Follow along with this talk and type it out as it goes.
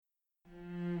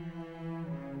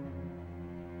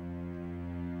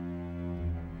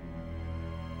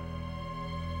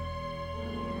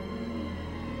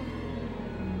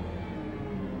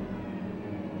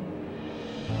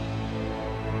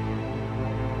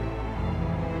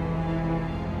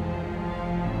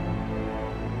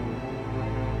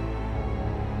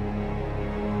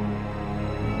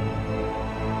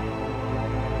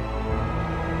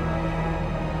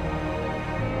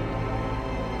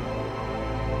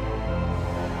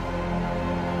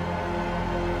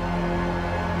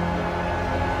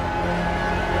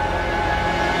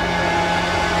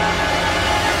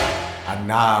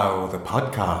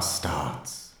podcast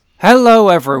starts. Hello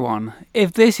everyone.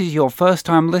 If this is your first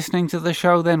time listening to the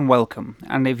show, then welcome.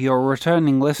 And if you're a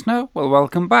returning listener, well,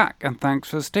 welcome back and thanks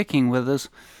for sticking with us.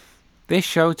 This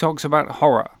show talks about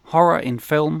horror. Horror in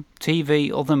film,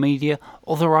 TV, other media,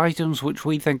 other items which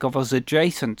we think of as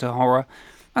adjacent to horror,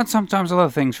 and sometimes other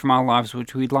things from our lives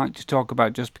which we'd like to talk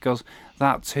about just because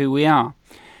that's who we are.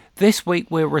 This week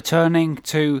we're returning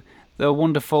to the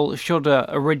wonderful Shudder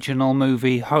original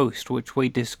movie Host, which we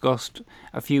discussed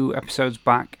a few episodes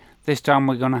back. This time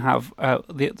we're going to have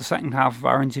the second half of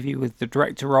our interview with the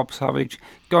director Rob Savage,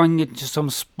 going into some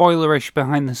spoilerish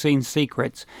behind-the-scenes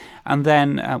secrets, and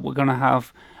then we're going to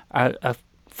have a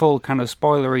full kind of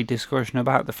spoilery discussion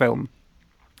about the film.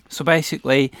 So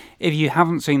basically, if you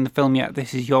haven't seen the film yet,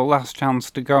 this is your last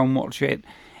chance to go and watch it.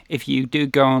 If you do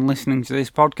go on listening to this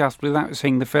podcast without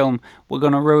seeing the film, we're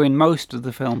going to ruin most of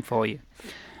the film for you.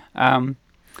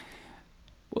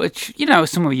 Which, you know,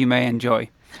 some of you may enjoy.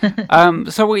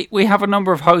 So we have a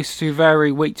number of hosts who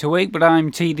vary week to week, but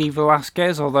I'm TD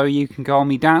Velasquez, although you can call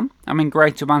me Dan. I'm in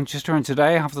Greater Manchester, and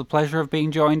today I have the pleasure of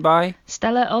being joined by...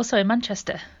 Stella, also in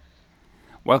Manchester.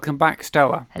 Welcome back,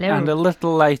 Stella. Hello. And a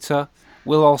little later,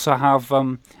 we'll also have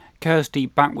Kirsty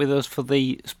back with us for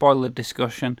the spoiler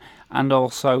discussion, and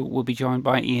also we'll be joined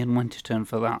by Ian Winterton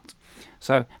for that.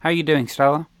 So, how are you doing,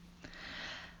 Stella?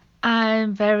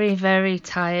 I'm very, very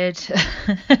tired.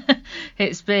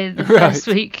 It's been the first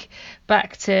week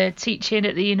back to teaching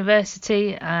at the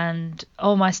university, and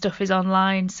all my stuff is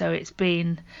online, so it's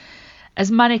been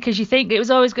as manic as you think. It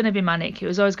was always going to be manic. It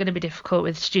was always going to be difficult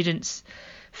with students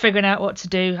figuring out what to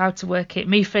do, how to work it,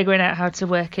 me figuring out how to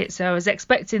work it. So I was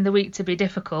expecting the week to be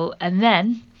difficult, and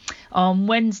then on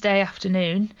Wednesday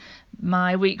afternoon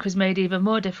my week was made even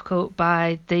more difficult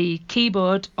by the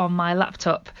keyboard on my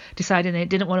laptop deciding it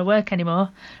didn't want to work anymore,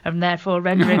 and therefore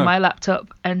rendering my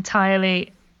laptop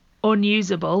entirely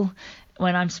unusable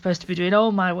when I'm supposed to be doing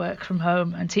all my work from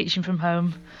home and teaching from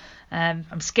home. I'm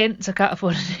skint, so I can't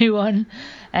afford a new one.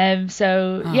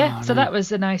 So that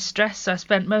was a nice stress. So I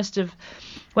spent most of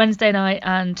Wednesday night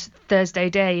and Thursday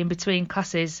day in between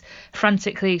classes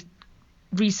frantically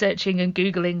researching and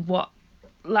Googling what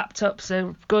laptops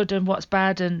are good and what's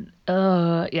bad, and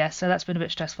so that's been a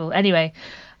bit stressful. Anyway,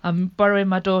 I'm borrowing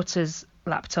my daughter's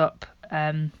laptop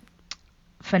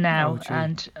for now,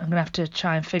 and I'm gonna have to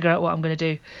try and figure out what I'm gonna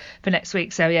do for next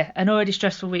week. So yeah, an already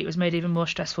stressful week was made even more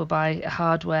stressful by a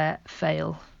hardware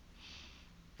fail.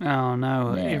 Oh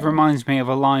no, It reminds me of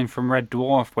a line from Red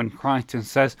Dwarf when Crichton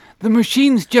says, "The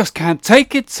machines just can't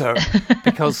take it, sir,"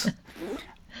 because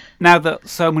now that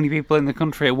so many people in the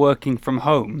country are working from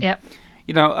home,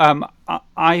 you know,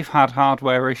 I've had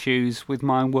hardware issues with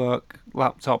my work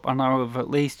laptop, and I know of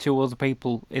at least two other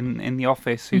people in the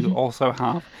office who also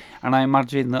have, and I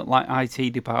imagine that like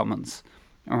IT departments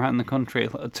around the country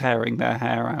are tearing their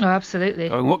hair out. Oh, absolutely.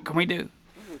 Going, what can we do?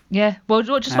 Yeah, well,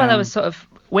 just while I was sort of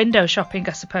window shopping,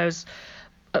 I suppose,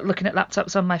 looking at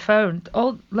laptops on my phone,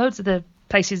 loads of the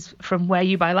places from where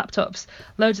you buy laptops,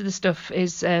 loads of the stuff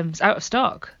is out of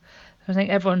stock. I think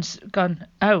everyone's gone,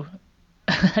 oh,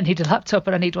 I need a laptop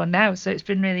and I need one now. So it's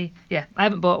been really, I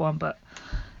haven't bought one, but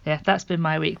yeah, that's been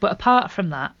my week. But apart from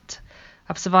that,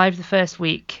 I've survived the first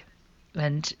week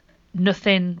and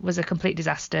nothing was a complete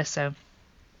disaster. So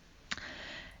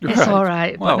it's all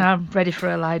right. But now I'm ready for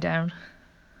a lie down.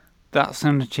 That's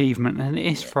an achievement, and it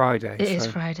is Friday. It is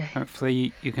Friday.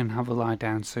 Hopefully you can have a lie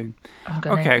down soon.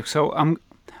 Okay, so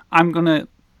I'm going to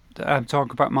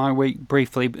talk about my week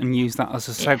briefly and use that as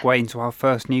a segue into our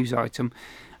first news item.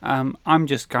 I'm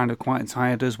just kind of quite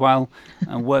tired as well.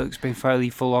 Work's been fairly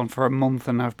full on for a month,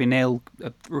 and I've been ill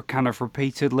kind of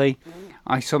repeatedly.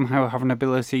 I somehow have an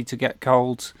ability to get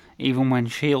colds even when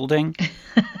shielding.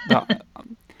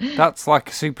 That's like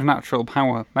a supernatural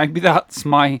power. Maybe that's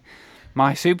my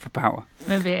superpower.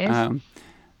 Maybe it is.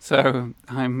 So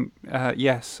I'm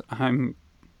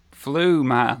flu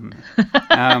man.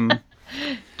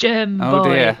 Germ boy. Oh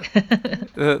dear.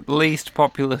 The least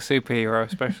popular superhero,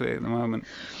 especially at the moment.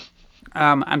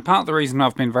 And part of the reason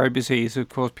I've been very busy is, of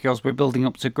course, because we're building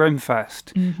up to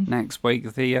Grimfest next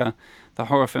week, the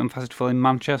horror film festival in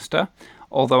Manchester,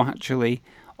 although actually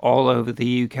all over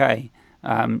the UK.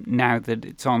 Now that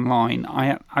it's online,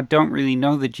 I don't really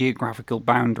know the geographical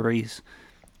boundaries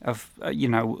of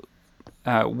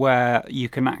where you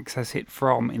can access it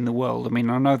from in the world. I mean,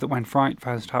 I know that when Fright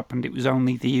Fest happened, it was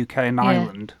only the UK and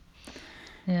Ireland.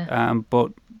 Yeah.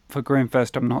 But for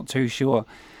Grimfest, I'm not too sure.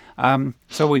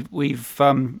 So we've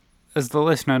as the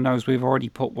listener knows, we've already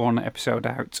put one episode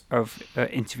out of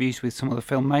interviews with some of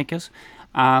the filmmakers,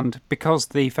 and because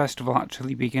the festival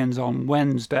actually begins on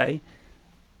Wednesday.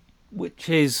 which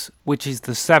is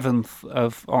the 7th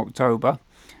of October,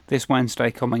 this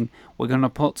Wednesday coming, we're going to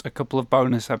put a couple of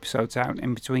bonus episodes out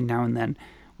in between now and then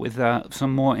with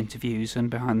some more interviews and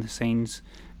behind-the-scenes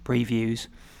previews.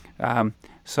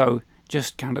 So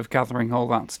just kind of gathering all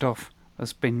that stuff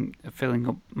has been filling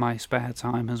up my spare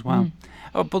time as well.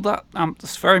 But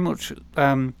that's very much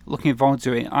looking forward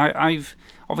to it. I've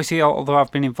obviously, although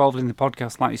I've been involved in the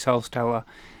podcast like yourself, Stella,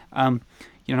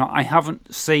 I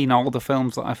haven't seen all the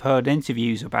films that I've heard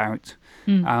interviews about,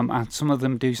 and some of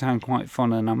them do sound quite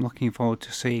fun, and I'm looking forward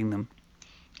to seeing them.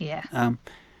 Yeah.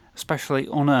 Especially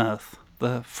Unearth,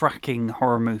 the fracking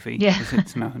horror movie, as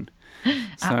it's known.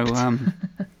 So,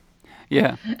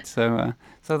 yeah. So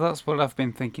that's what I've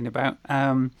been thinking about.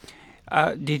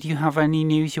 Did you have any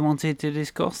news you wanted to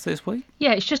discuss this week?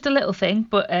 Yeah, it's just a little thing,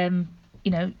 but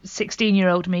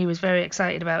 16-year-old me was very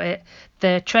excited about it.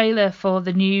 The trailer for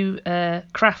the new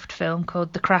Craft film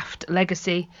called The Craft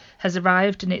Legacy has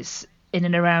arrived, and it's in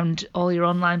and around all your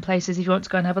online places if you want to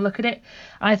go and have a look at it.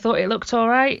 I thought it looked all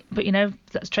right, but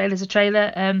that's trailer's a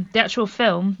trailer. The actual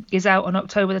film is out on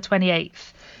October the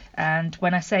 28th, and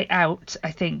when I say out,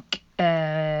 I think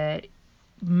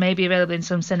maybe available in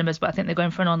some cinemas, but I think they're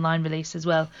going for an online release as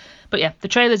well. But yeah, the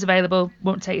trailer's available,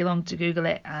 won't take you long to Google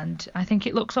it, and I think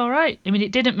it looks all right. I mean,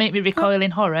 it didn't make me recoil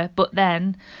in horror, but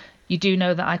then you do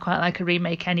know that I quite like a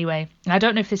remake anyway. I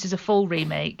don't know if this is a full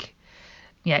remake.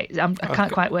 Yeah, I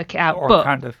can't quite work it out. Or but a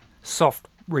kind of soft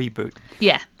reboot.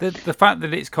 Yeah. The fact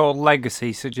that it's called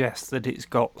Legacy suggests that it's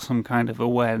got some kind of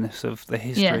awareness of the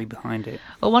history behind it.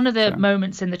 Well, one of the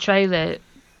moments in the trailer,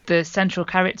 the central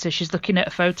character, she's looking at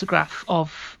a photograph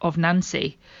of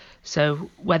Nancy. So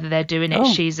whether they're doing it,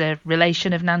 she's a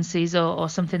relation of Nancy's or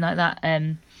something like that.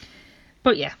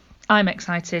 But yeah, I'm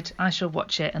excited. I shall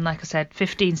watch it. And like I said,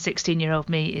 16-year-old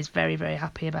me is very, very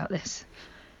happy about this.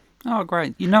 Oh,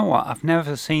 great. You know what? I've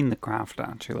never seen The Craft,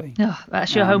 actually. Oh,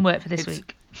 that's your homework for this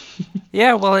week.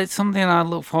 Yeah, well, it's something I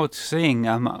look forward to seeing.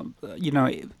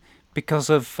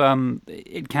 Because of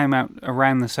it came out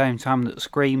around the same time that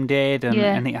Scream did,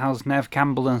 and it has Nev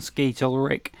Campbell and Skeet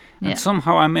Ulrich, and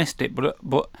somehow I missed it, but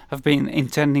I've been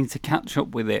intending to catch up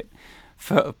with it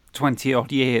for 20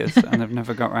 odd years, and I've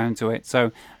never got around to it.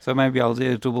 So maybe I'll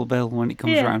do a double bill when it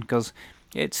comes around, because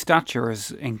its stature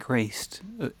has increased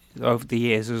over the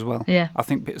years as well. Yeah, I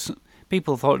think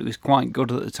people thought it was quite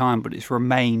good at the time, but it's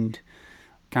remained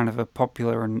kind of a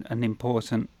popular and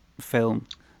important film.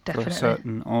 Definitely. For a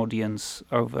certain audience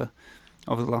over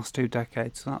the last 2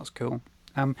 decades. So that's cool.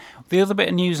 The other bit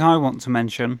of news I want to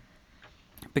mention,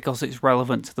 because it's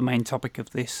relevant to the main topic of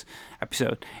this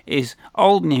episode, is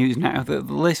old news now that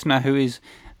the listener who is,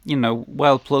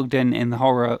 well plugged in the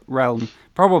horror realm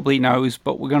probably knows,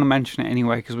 but we're going to mention it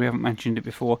anyway because we haven't mentioned it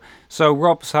before. So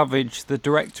Rob Savage, the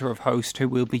director of Host, who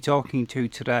we'll be talking to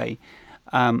today,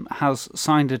 has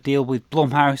signed a deal with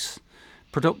Blumhouse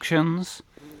Productions.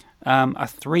 A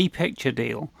 3-picture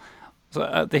deal.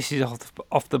 So this is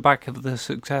off the back of the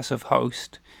success of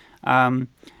Host.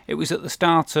 It was at the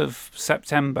start of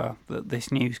September that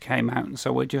this news came out, and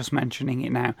so we're just mentioning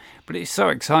it now. But it's so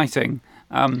exciting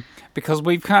because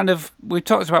we've talked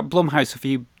about Blumhouse a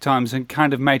few times and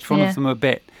kind of made fun of them a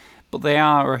bit, but they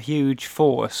are a huge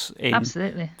force in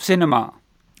cinema,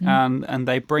 and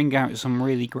they bring out some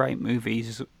really great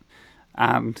movies,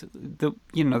 and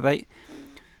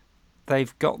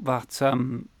they've got that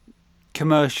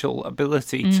commercial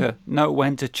ability to know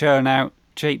when to churn out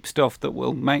cheap stuff that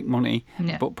will make money,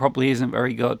 but probably isn't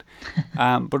very good.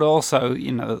 But also,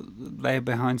 they're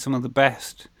behind some of the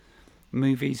best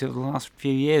movies of the last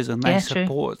few years, and they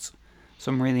support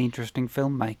some really interesting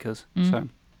filmmakers. So,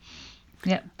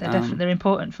 yeah, they're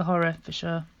important for horror for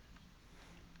sure.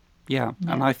 Yeah,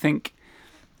 and I think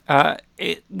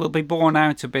it will be borne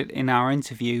out a bit in our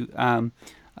interview.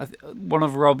 One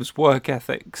of Rob's work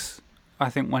ethics,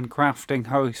 I think, when crafting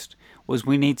Host, was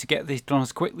we need to get this done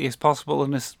as quickly as possible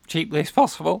and as cheaply as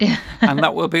possible. And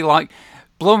that will be like,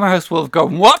 Blumhouse will have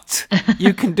gone, what?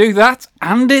 You can do that?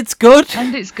 And it's good?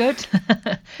 And it's good?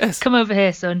 Yes. Come over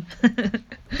here, son.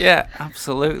 Yeah,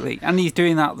 absolutely. And he's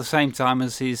doing that at the same time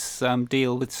as his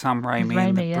deal with Sam Raimi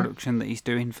and the production that he's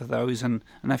doing for those and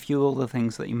a few other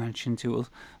things that he mentioned to us.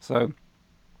 So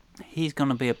he's going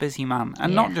to be a busy man.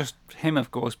 And not just him,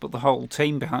 of course, but the whole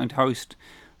team behind Host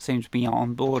seems to be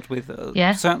on board with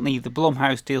it. Certainly the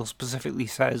Blumhouse deal specifically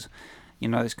says,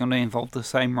 it's going to involve the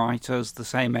same writers, the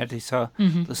same editor,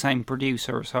 the same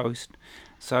producer as Host.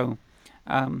 So,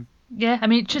 I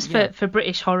mean, just for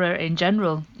British horror in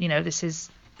general, this is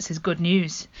good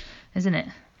news, isn't it?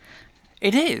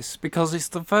 It is, because it's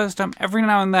the first time, every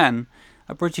now and then,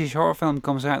 a British horror film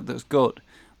comes out that's good,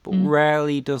 but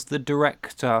rarely does the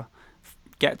director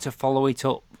get to follow it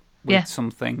up with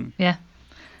something,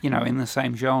 in the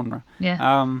same genre.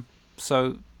 Yeah.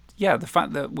 So, yeah, the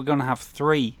fact that we're going to have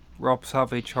 3 Rob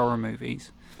Savage horror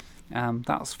movies,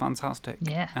 that's fantastic.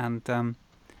 Yeah. And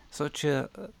such a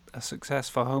success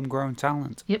for homegrown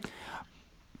talent. Yep.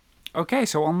 Okay,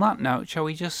 so on that note, shall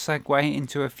we just segue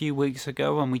into a few weeks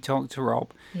ago when we talked to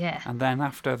Rob? Yeah. And then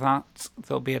after that,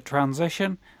 there'll be a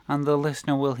transition, and the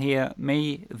listener will hear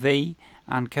me, thee,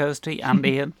 and Kirsty and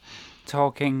Ian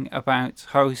talking about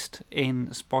Host in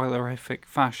spoilerific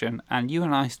fashion. And you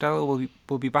and I, Stella,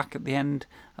 will be back at the end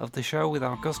of the show with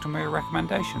our customary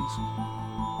recommendations.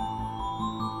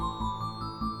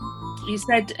 You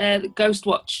said that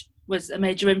Ghostwatch was a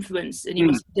major influence, and you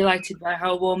must be delighted by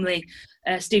how warmly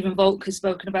Stephen Volk has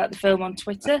spoken about the film on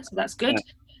Twitter, so that's good.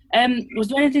 Was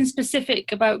there anything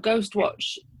specific about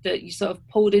Ghostwatch that you sort of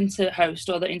pulled into Host,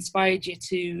 or that inspired you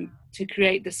to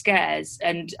create the scares?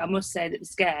 And I must say that the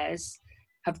scares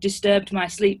have disturbed my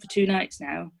sleep for 2 nights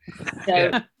now.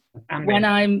 So when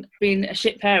I'm being a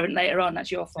shit parent later on,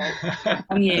 that's your fault.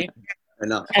 I'm you.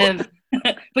 Enough.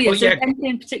 But yeah, so anything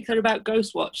in particular about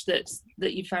Ghostwatch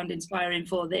that you found inspiring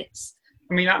for this?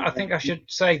 I mean, I think I should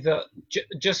say that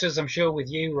just as I'm sure with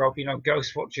you, Rob,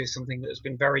 Ghostwatch is something that's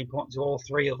been very important to all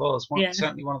 3 of us.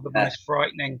 Certainly one of the most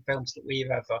frightening films that we've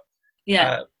ever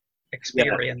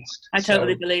experienced. I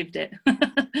totally believed it.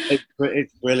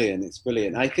 It's brilliant. It's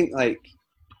brilliant. I think,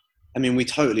 we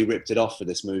totally ripped it off for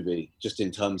this movie, just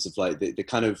in terms of the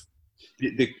kind of,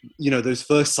 those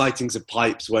first sightings of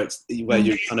pipes where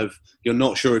you're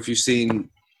not sure if you've seen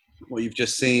what you've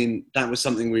just seen. That was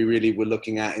something we really were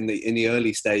looking at in the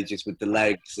early stages with the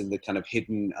legs and the kind of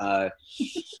hidden,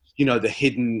 the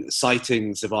hidden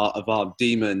sightings of our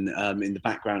demon in the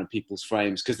background of people's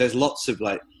frames. Because there's lots of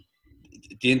the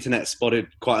internet spotted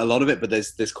quite a lot of it, but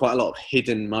there's quite a lot of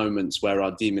hidden moments where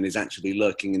our demon is actually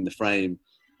lurking in the frame.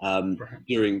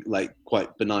 During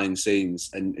quite benign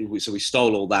scenes, and so we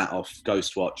stole all that off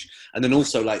Ghostwatch. And then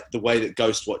also the way that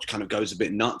Ghostwatch kind of goes a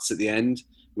bit nuts at the end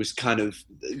was kind of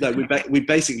we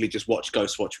basically just watched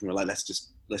Ghostwatch and we were like, let's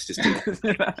just do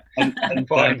it. and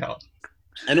why not?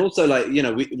 And also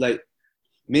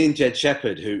me and Jed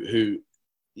Shepherd, who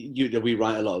we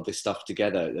write a lot of this stuff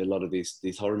together, a lot of these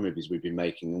horror movies we've been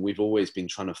making, and we've always been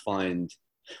trying to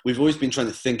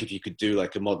think if you could do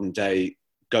a modern day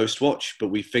Ghostwatch, but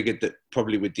we figured that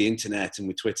probably with the internet and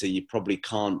with Twitter, you probably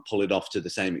can't pull it off to the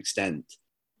same extent.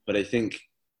 But I think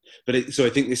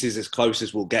this is as close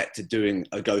as we'll get to doing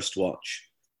a Ghostwatch,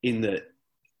 in that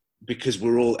because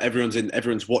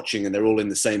everyone's watching and they're all in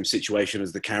the same situation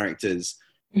as the characters.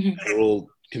 Mm-hmm. They're all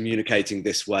communicating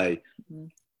this way. Mm-hmm.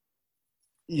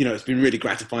 It's been really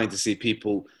gratifying to see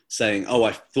people saying, "Oh,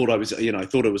 I thought I was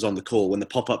on the call. When the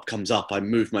pop-up comes up, I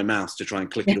move my mouse to try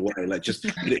and click it away." It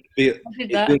feels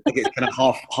like it's kind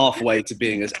of halfway to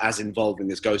being as involving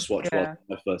as Ghostwatch was when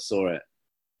I first saw it.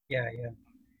 Yeah.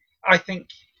 I think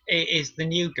it is the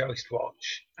new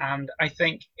Ghostwatch, and I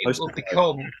think it will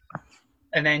become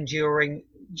an enduring,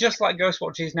 just like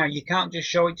Ghostwatch is now. You can't just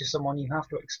show it to someone; you have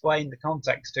to explain the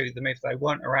context to them if they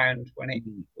weren't around when it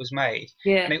was made.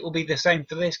 Yeah. And it will be the same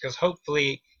for this, because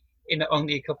hopefully, in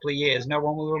only a couple of years, no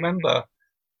one will remember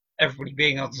everybody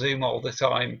being on Zoom all the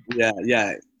time. Yeah.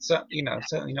 So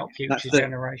certainly not future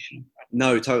generation.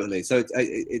 No, totally. So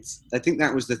I think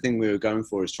that was the thing we were going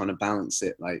for, is trying to balance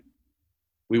it.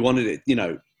 We wanted it,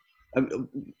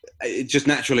 it just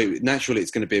naturally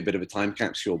it's going to be a bit of a time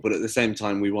capsule, but at the same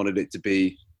time we wanted it to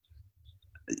be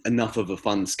enough of a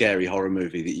fun, scary horror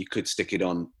movie that you could stick it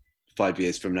on 5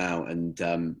 years from now and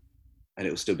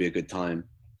it'll still be a good time.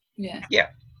 Yeah,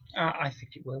 I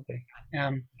think it will be.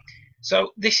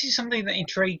 So this is something that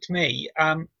intrigued me.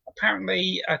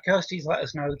 Apparently Kirsty's let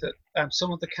us know that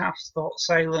some of the cast thought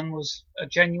Salen was a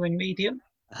genuine medium.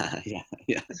 Yeah.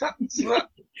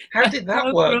 How did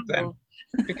that work then?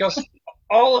 Because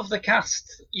all of the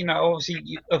cast,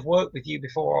 obviously have worked with you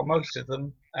before, or most of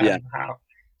them have.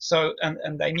 So,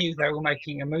 and they knew they were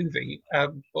making a movie.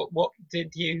 But what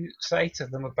did you say to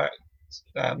them about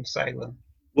Salen?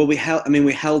 Well, we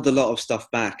held a lot of stuff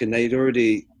back, and they'd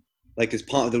already, as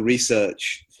part of the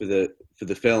research for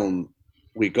the film,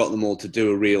 we got them all to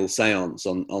do a real seance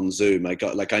on Zoom. I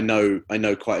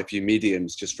know quite a few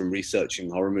mediums just from researching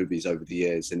horror movies over the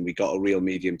years, and we got a real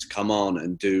medium to come on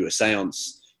and do a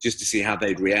seance just to see how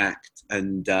they'd react.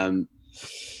 And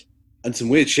some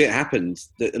weird shit happened.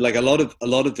 A lot of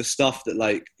the stuff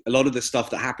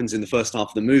that happens in the first half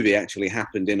of the movie actually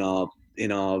happened in our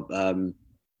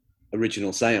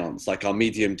original seance. Our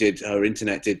medium her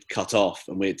internet did cut off,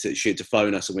 and she had to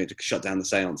phone us, and we had to shut down the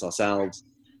seance ourselves.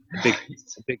 a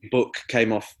big book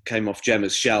came off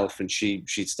Gemma's shelf, and she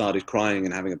started crying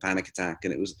and having a panic attack,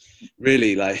 and it was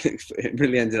really like it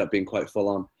really ended up being quite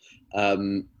full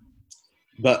on.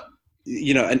 But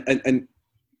you know, and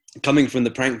coming from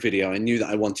the prank video, I knew that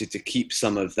I wanted to keep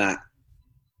some of that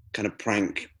kind of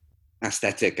prank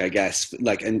aesthetic, I guess,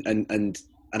 like and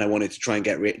I wanted to try and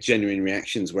get genuine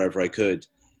reactions wherever I could,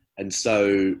 and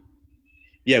so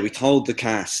yeah, we told the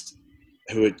cast,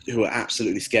 who are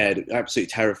absolutely scared,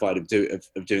 absolutely terrified of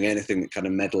doing anything that kind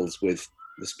of meddles with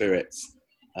the spirits.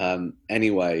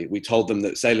 Anyway, we told them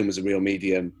that Salem was a real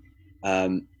medium,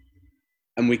 and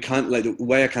we can't, like, the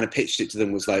way I kind of pitched it to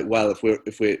them was like, well,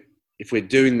 if we're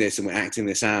doing this and we're acting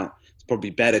this out, it's probably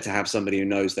better to have somebody who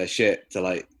knows their shit to,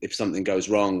 like, if something goes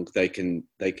wrong, they can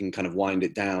kind of wind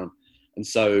it down. And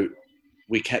so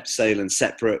we kept Salem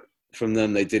separate from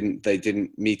them. They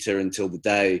didn't meet her until the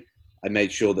day. I made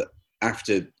sure that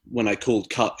after, when I called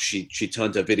cut, she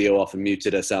turned her video off and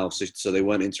muted herself, so they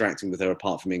weren't interacting with her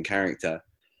apart from in character.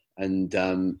 And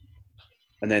then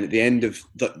at the end of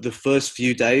the first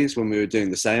few days when we were doing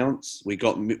the seance, we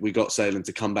got Salem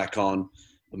to come back on,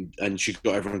 and she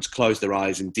got everyone to close their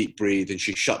eyes and deep breathe, and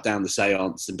she shut down the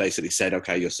seance and basically said,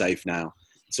 okay, you're safe now,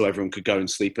 so everyone could go and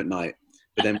sleep at night.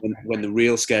 But then when the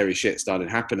real scary shit started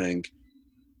happening,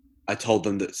 I told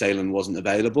them that Salem wasn't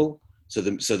available. So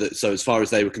as far as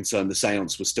they were concerned, the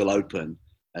seance was still open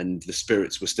and the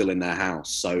spirits were still in their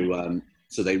house.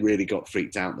 So they really got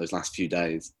freaked out those last few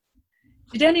days.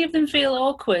 Did any of them feel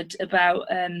awkward about,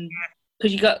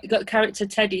 because you got the character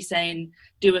Teddy saying,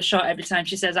 do a shot every time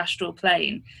she says astral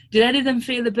plane. Did any of them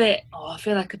feel a bit, I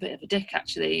feel like a bit of a dick,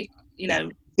 actually, you know,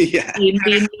 yeah.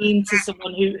 being mean to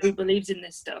someone who believes in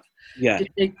this stuff? Yeah.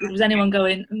 Was anyone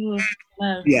going, oh,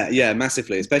 no? Yeah,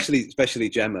 massively. Especially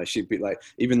Gemma. She'd be like,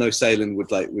 even though Salem would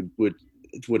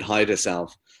hide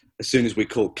herself, as soon as we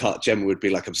called cut, Gemma would be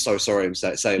like, I'm so sorry,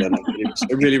 Salem.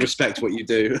 I really respect what you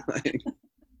do.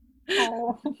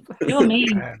 Oh, you're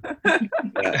mean. Can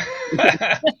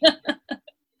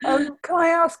I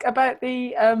ask about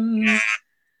the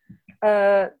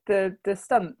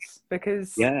stunts?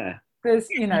 Because there's,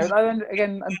 you know,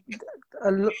 again,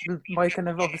 my kind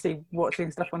of obviously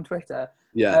watching stuff on Twitter.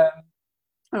 Yeah.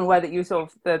 I'm aware that you sort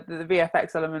of the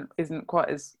VFX element isn't quite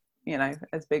as, you know,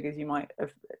 as big as you might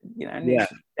have, you know,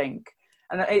 initially think.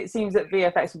 And it seems that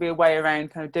VFX would be a way around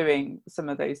kind of doing some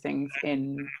of those things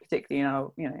particularly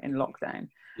in lockdown.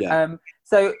 Yeah.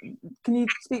 So can you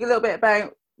speak a little bit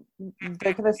about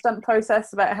the kind of stunt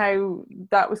process, about how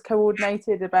that was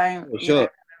coordinated, about sure.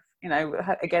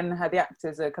 Again, how the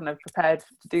actors are kind of prepared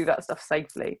to do that stuff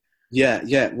safely?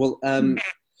 Yeah. Well,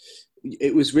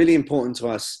 it was really important to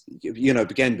us, you know,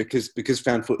 again, because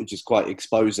found footage is quite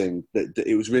exposing, that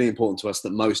it was really important to us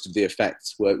that most of the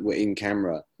effects were in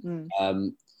camera.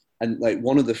 And like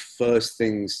one of the first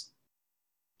things,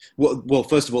 well,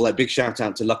 first of all, like, big shout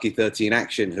out to Lucky 13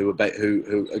 Action, who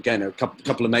again, a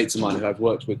couple of mates of mine who I've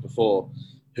worked with before,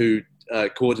 who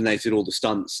coordinated all the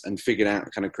stunts and figured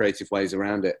out kind of creative ways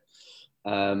around it.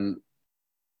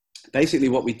 Basically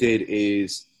what we did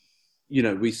is, you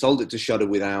know, we sold it to Shudder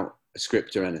without a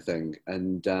script or anything.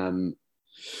 And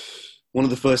one of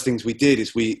the first things we did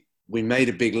is we made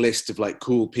a big list of like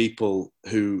cool people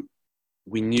who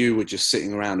we knew were just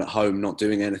sitting around at home, not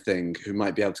doing anything, who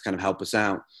might be able to kind of help us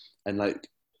out. And like,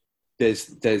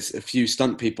 there's a few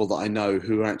stunt people that I know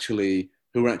who are actually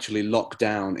locked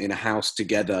down in a house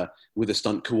together with a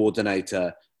stunt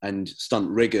coordinator and stunt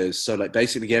riggers. So like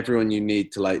basically everyone you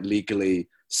need to like legally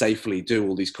safely do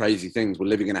all these crazy things were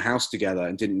living in a house together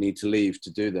and didn't need to leave to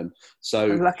do them. So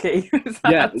lucky.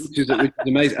 Yeah, which is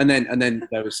amazing. And then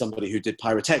there was somebody who did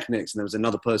pyrotechnics, and there was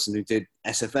another person who did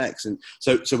SFX. And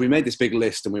so we made this big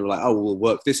list, and we were like, oh, we'll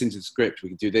work this into the script. We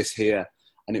can do this here.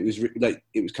 And it was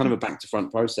it was kind of a back to front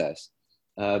process.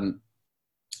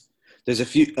 There's a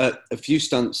few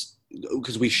stunts,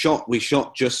 because we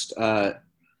shot just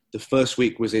the first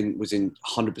week was in 100%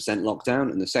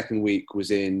 lockdown, and the second week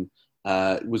was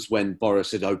when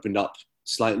Boris had opened up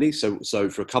slightly. So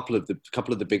for a couple of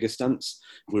the bigger stunts,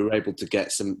 we were able to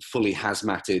get some fully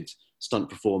hazmated stunt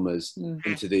performers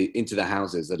into the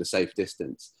houses at a safe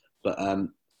distance. But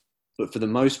for the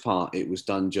most part, it was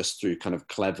done just through kind of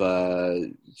clever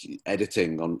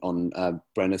editing on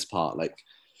Brenna's part, like,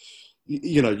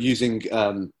 you know, using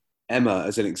Emma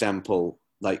as an example.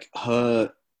 Like her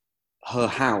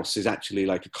house is actually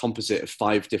like a composite of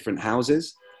 5 different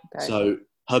houses. Okay. So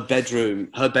her bedroom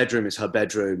is her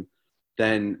bedroom.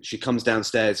 Then she comes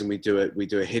downstairs and we do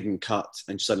a hidden cut,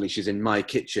 and suddenly she's in my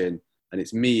kitchen, and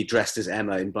it's me dressed as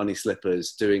Emma in bunny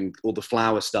slippers doing all the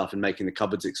flower stuff and making the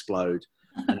cupboards explode.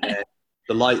 And then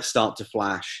the lights start to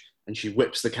flash, and she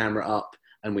whips the camera up,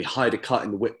 and we hide a cut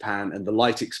in the whip pan, and the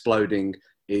light exploding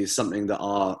is something that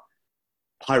our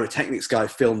pyrotechnics guy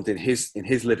filmed in his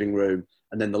living room.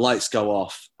 And then the lights go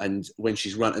off, and when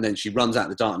she runs out of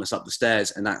the darkness up the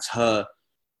stairs, and that's her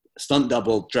stunt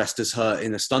double dressed as her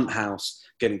in a stunt house,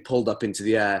 getting pulled up into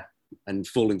the air and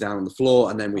falling down on the floor.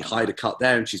 And then we hide a cut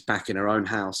there, and she's back in her own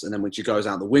house. And then when she goes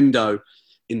out the window,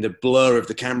 in the blur of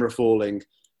the camera falling,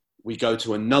 we go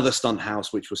to another stunt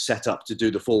house, which was set up to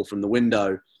do the fall from the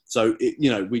window. So,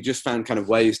 we just found kind of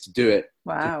ways to do it.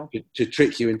 Wow. To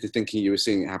trick you into thinking you were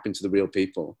seeing it happen to the real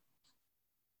people.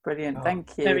 Brilliant,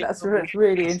 thank you. That's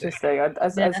really interesting.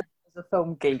 As a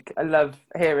film geek, I love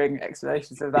hearing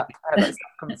explanations of that, how that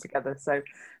stuff comes together. So,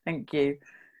 thank you.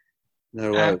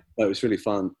 No, that was really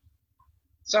fun.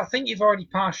 So I think you've already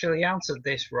partially answered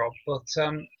this, Rob, but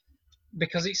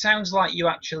because it sounds like you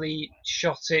actually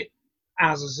shot it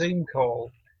as a Zoom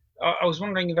call. I was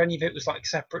wondering if any of it was like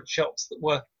separate shots that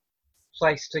were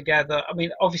placed together. I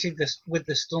mean, obviously, with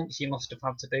the stunts, you must have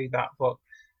had to do that, but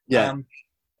yeah.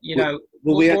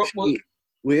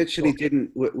 We actually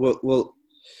didn't.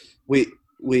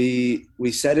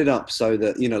 We set it up so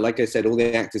that, like I said, all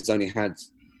the actors only had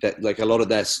that. Like a lot of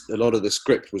the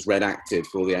script was red acted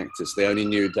for all the actors. They only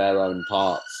knew their own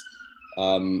parts.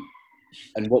 And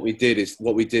what we did is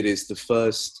the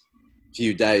first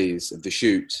few days of the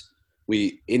shoot,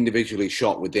 we individually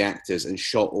shot with the actors and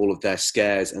shot all of their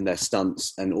scares and their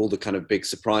stunts and all the kind of big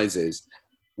surprises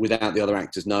without the other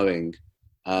actors knowing.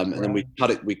 And then we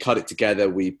cut it together.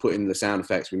 We put in the sound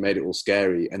effects. We made it all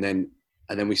scary. And then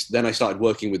I started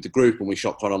working with the group, and we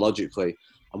shot chronologically.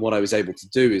 And what I was able to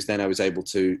do is then I was able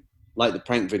to, like the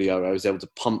prank video, I was able to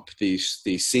pump these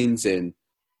scenes in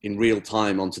real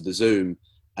time onto the Zoom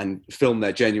and film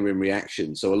their genuine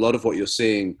reaction. So a lot of what you're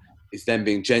seeing is them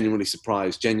being genuinely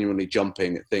surprised, genuinely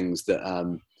jumping at things that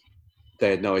they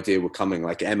had no idea were coming.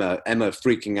 Like Emma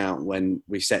freaking out when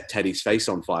we set Teddy's face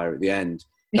on fire at the end.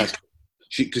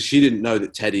 Because she didn't know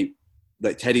that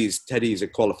Teddy's a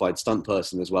qualified stunt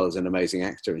person as well as an amazing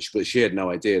actor, but she had no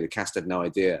idea. The cast had no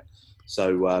idea.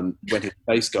 So when his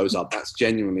face goes up, that's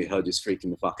genuinely her just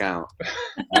freaking the fuck out.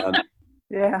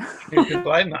 Yeah, who could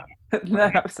blame that?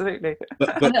 No, absolutely.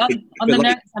 But on the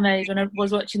notes I made when I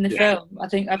was watching the film, I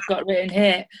think I've got written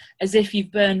here, as if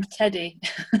you've burned Teddy.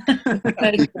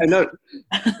 I know.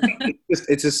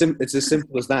 It's as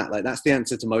simple as that. Like, that's the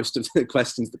answer to most of the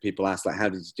questions that people ask. Like, how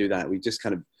did you do that? We just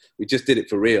did it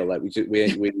for real. Like,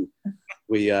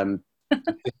 we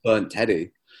burnt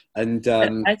Teddy, and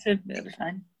I said it was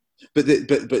fine. But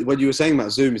what you were saying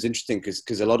about Zoom is interesting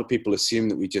because a lot of people assume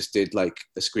that we just did like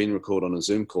a screen record on a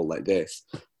Zoom call like this,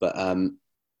 but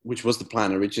which was the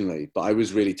plan originally. But I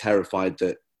was really terrified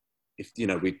that if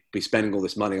we'd be spending all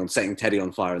this money on setting Teddy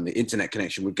on fire and the internet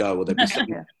connection would go, or there'd be some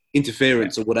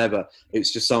interference or whatever.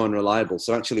 It's just so unreliable.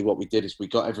 So actually, what we did is we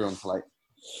got everyone to like.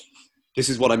 This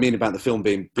is what I mean about the film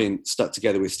being stuck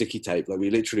together with sticky tape. Like we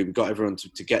got everyone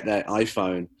to get their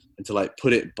iPhone and to like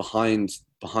put it behind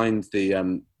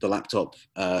the laptop,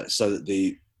 so that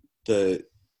the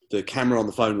camera on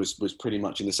the phone was pretty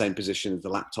much in the same position as the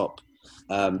laptop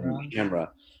camera.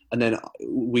 And then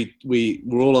we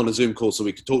were all on a Zoom call, so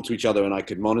we could talk to each other and I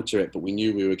could monitor it, but we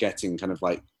knew we were getting kind of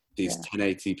like these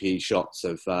 1080p shots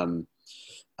of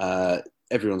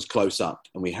everyone's close up,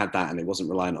 and we had that, and it wasn't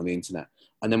reliant on the internet.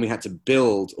 And then we had to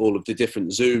build all of the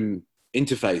different Zoom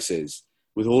interfaces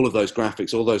with all of those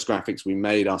graphics. All those graphics we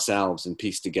made ourselves and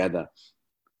pieced together.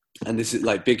 And this is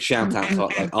like big shout out to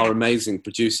like our amazing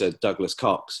producer, Douglas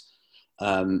Cox.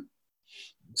 Because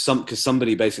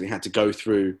somebody basically had to go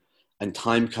through and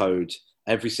time code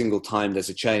every single time there's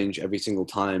a change, every single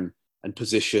time, and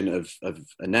position of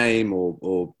a name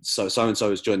or so-and-so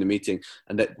has joined the meeting.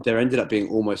 And that there ended up being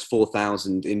almost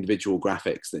 4,000 individual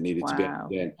graphics that needed to be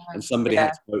added in. And somebody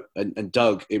had to go, and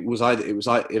Doug, it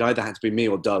either had to be me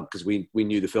or Doug, because we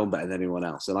knew the film better than anyone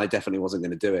else. And I definitely wasn't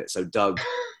going to do it. So Doug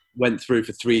went through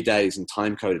for 3 days and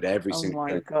time coded every single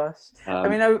thing. Oh my gosh. I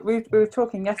mean, we were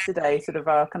talking yesterday sort of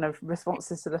our kind of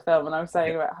responses to the film, and I was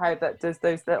saying about how that does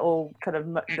those little kind of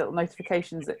little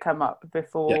notifications that come up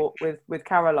before with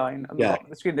Caroline on the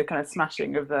screen, the kind of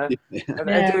smashing of the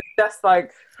just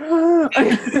like so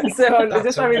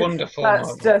that's a wonderful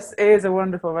moment. Just is a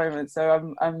wonderful moment.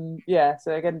 So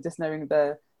so again, just knowing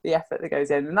the effort that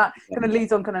goes in, and that kind of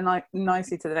leads on kind of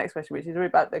nicely to the next question, which is really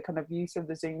about the kind of use of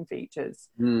the Zoom features.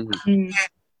 Mm-hmm.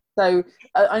 So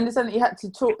I understand that you had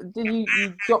to talk. Did you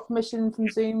got permission from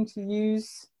Zoom to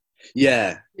use?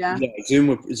 Yeah. Zoom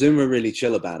were really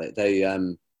chill about it. They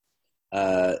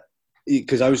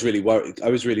because I was really worried.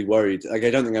 Like, I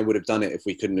don't think I would have done it if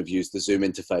we couldn't have used the Zoom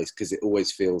interface, because it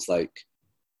always feels like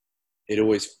it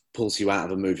always pulls you out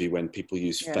of a movie when people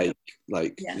use fake,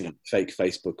 like fake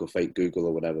Facebook or fake Google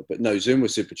or whatever. But no, Zoom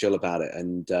was super chill about it,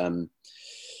 and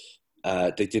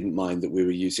they didn't mind that we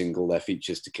were using all their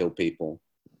features to kill people.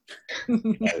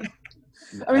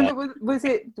 I mean, was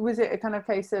it a kind of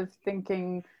case of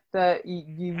thinking that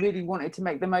you really wanted to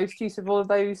make the most use of all of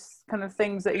those kind of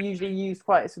things that are usually used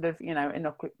quite sort of, you know,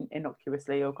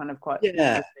 innocuously or kind of quite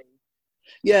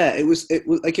it was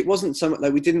like, it wasn't so much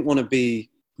like, we didn't want to be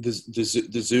the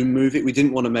Zoom movie. We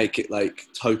didn't want to make it like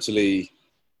totally,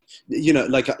 you know,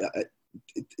 like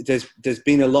there's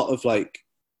been a lot of like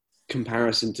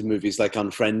comparison to movies like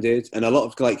Unfriended, and a lot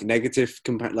of like negative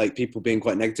like people being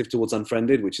quite negative towards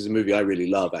Unfriended, which is a movie I really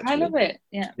love, actually. I love it.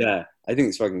 Yeah, I think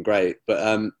it's fucking great,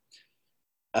 but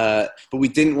we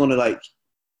didn't want to like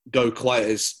go quite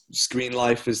as screen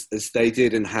life as they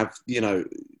did, and have, you know,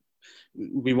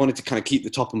 we wanted to kind of keep the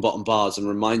top and bottom bars and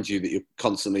remind you that you're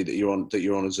constantly that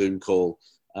you're on a Zoom call,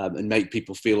 and make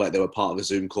people feel like they were part of a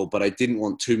Zoom call. But I didn't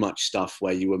want too much stuff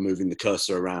where you were moving the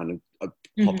cursor around and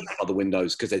popping up other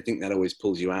windows, because I think that always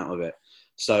pulls you out of it.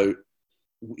 So,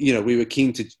 you know, we were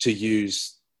keen to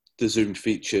use the Zoom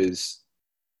features.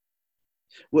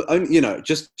 Well, you know,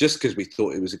 just because we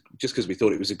thought it was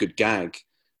a good gag.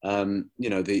 You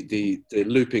know, the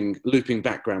looping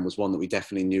background was one that we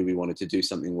definitely knew we wanted to do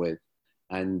something with,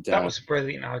 and that was a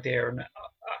brilliant idea, and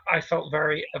I felt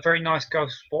a very nice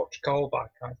Ghostwatch callback,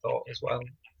 I thought, as well.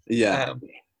 Yeah.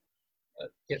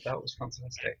 Yeah, that was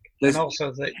fantastic. And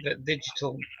also the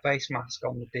digital face mask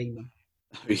on the demon.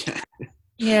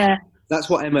 Yeah. That's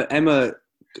what Emma,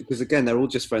 because again, they're all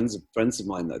just friends of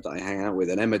mine that I hang out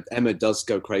with, and Emma does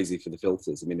go crazy for the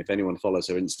filters. I mean, if anyone follows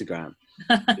her Instagram,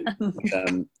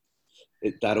 that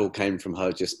all came from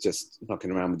her just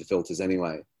fucking around with the filters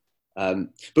anyway. But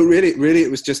really, it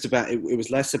was just about, it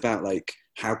was less about like,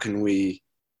 how can we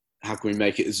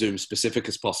make it as Zoom specific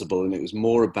as possible, and it was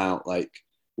more about like,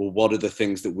 well, what are the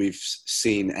things that we've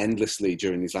seen endlessly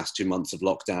during these last 2 months of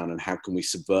lockdown, and how can we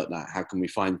subvert that? How can we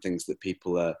find things that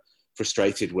people are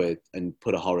frustrated with and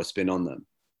put a horror spin on them?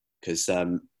 Because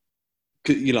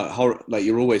you know, horror, like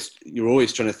you're always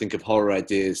trying to think of horror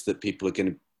ideas that people are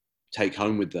going to take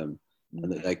home with them,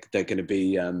 and that they're going to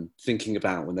be thinking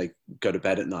about when they go to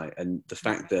bed at night. And the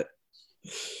fact that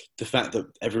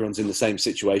everyone's in the same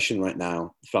situation right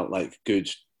now felt like good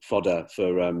fodder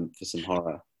for some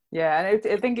horror. Yeah, and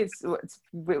I think it's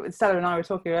Stella and I were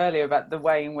talking earlier about the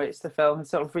way in which the film has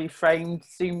sort of reframed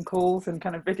Zoom calls and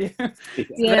kind of video.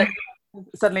 Yeah.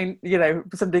 Suddenly, you know,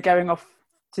 somebody going off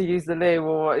to use the loo,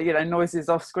 or, you know, noises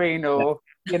off screen, or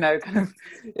you know, kind of,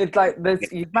 it's like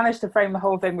you've managed to frame the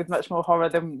whole thing with much more horror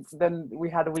than we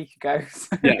had a week ago.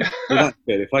 So. Yeah, well, that's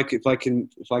good. If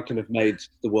I can have made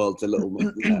the world a little more,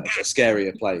 a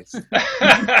scarier place.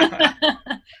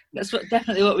 That's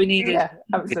definitely what we needed. Yeah,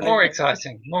 absolutely. More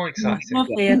exciting. More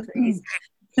clear, please.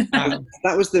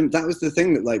 That was the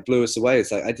thing that like blew us away.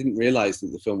 It's like, I didn't realize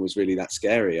that the film was really that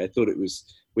scary. I thought it was,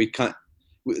 we'd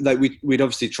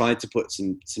obviously tried to put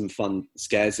some fun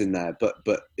scares in there, but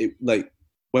it, like,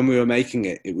 when we were making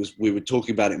it, we were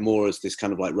talking about it more as this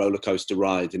kind of like roller coaster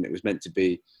ride, and it was meant to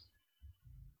be,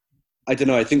 I don't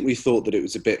know, I think we thought that it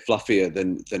was a bit fluffier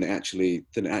than it actually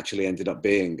ended up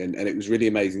being, and it was really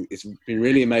amazing. It's been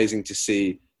really amazing to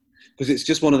see, because it's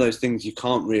just one of those things you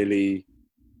can't really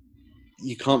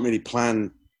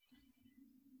plan.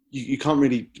 You can't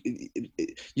really,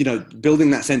 you know, building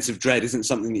that sense of dread isn't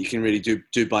something that you can really do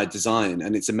by design,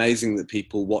 and it's amazing that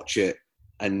people watch it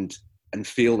and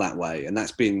feel that way, and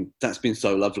that's been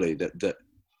so lovely that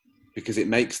because it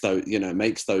makes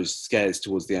those scares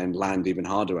towards the end land even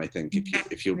harder. I think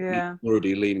if you're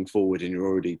already leaning forward and you're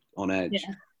already on edge.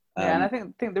 Yeah. And I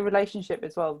think the relationship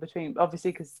as well between,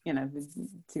 obviously, because, you know, they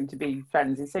seem to be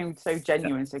friends, it seemed so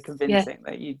genuine, so convincing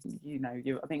that you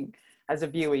I think as a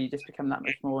viewer you just become that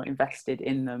much more invested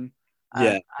in them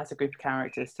as a group of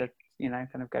characters to, you know,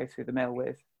 kind of go through the mill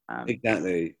with.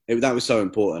 Exactly. That was so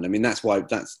important. I mean, that's why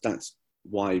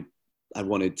I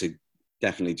wanted to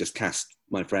definitely just cast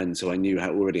my friends who I knew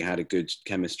already had a good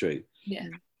chemistry. Yeah.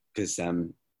 Because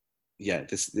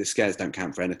the scares don't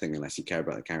count for anything unless you care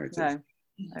about the characters.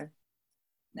 No.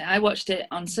 I watched it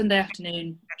on Sunday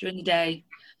afternoon during the day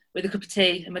with a cup of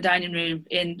tea in my dining room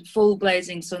in full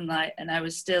blazing sunlight, and I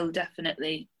was still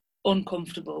definitely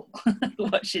uncomfortable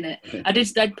watching it.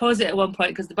 I'd pause it at one point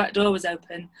because the back door was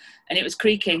open and it was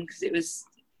creaking because it was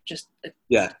just a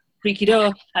creaky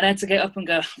door, and I had to get up and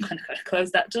go, I'm going to close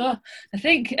that door, I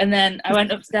think. And then I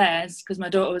went upstairs because my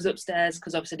daughter was upstairs,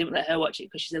 because obviously I didn't let her watch it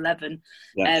because she's 11.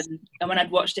 Yes. And when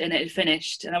I'd watched it and it had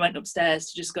finished, and I went upstairs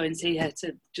to just go and see her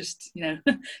to just, you know,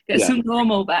 get some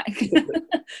normal back.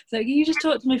 So can you just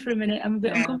talk to me for a minute? I'm a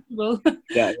bit uncomfortable.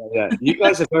 Yeah. You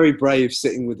guys are very brave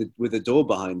sitting with a door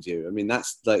behind you. I mean,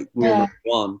 that's like rule number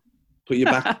one. Put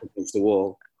your back up against the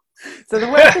wall. So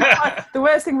the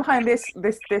worst thing behind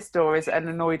this door is an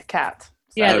annoyed cat.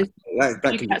 So. Yeah,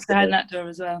 that can cats behind that door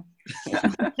as well.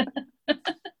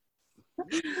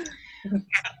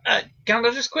 Can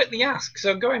I just quickly ask?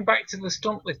 So going back to the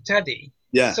stunt with Teddy.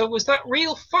 Yeah. So was that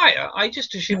real fire? I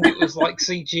just assumed it was like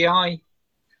CGI.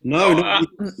 No,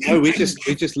 we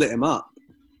just lit him up.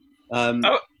 On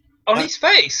his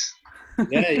face.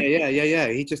 Yeah.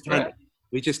 He just had. Right.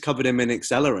 We just covered him in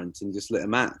accelerant and just lit a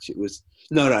match. It was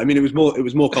no. I mean, it was more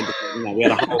complicated than that. We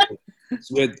had a whole.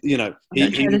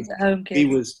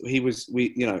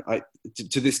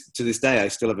 To this day, I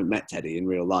still haven't met Teddy in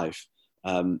real life.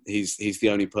 He's the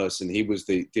only person. He was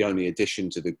the only addition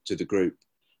to the group.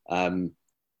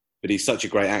 But he's such a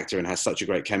great actor and has such a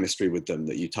great chemistry with them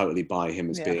that you totally buy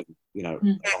him as being, a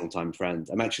long-time friend.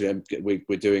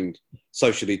 We're doing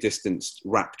socially distanced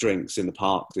wrap drinks in the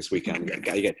park this weekend.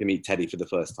 You get to meet Teddy for the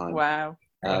first time. Wow.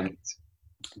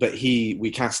 But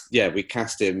we cast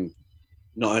him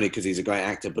not only because he's a great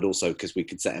actor, but also because we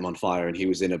could set him on fire. And he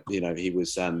was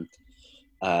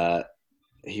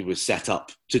he was set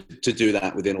up to do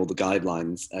that within all the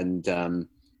guidelines. And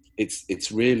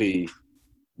it's really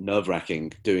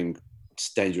nerve-wracking doing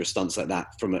dangerous stunts like that.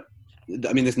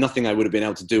 There's nothing I would have been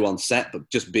able to do on set, but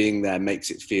just being there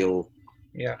makes it feel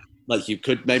like you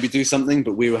could maybe do something.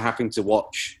 But we were having to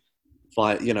watch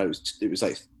fire. It was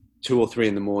like 2 or 3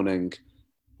 in the morning,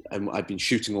 and I'd been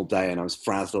shooting all day, and I was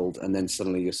frazzled. And then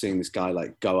suddenly you're seeing this guy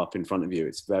like go up in front of you.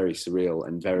 It's very surreal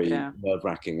and very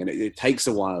nerve-wracking, and it takes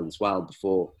a while as well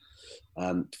before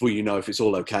you know if it's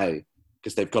all okay.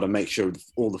 Because they've got to make sure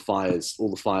all the fires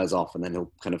off, and then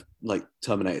he'll kind of like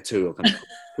Terminator 2 will kind of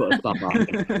put a thumb up.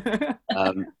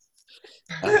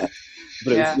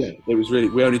 It was really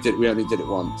we only did it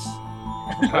once.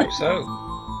 I hope so.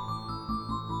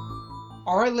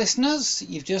 All right, listeners,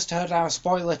 you've just heard our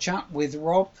spoiler chat with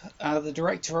Rob, the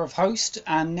director of Host,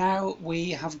 and now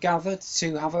we have gathered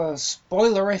to have a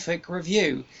spoilerific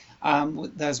review.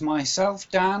 There's myself,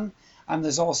 Dan, and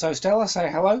there's also Stella. Say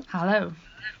hello. Hello.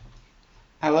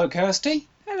 Hello, Kirsty.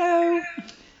 Hello.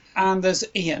 And there's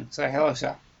Ian. Say hello,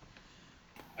 sir.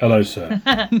 Hello, sir.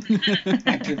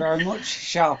 Thank you very much.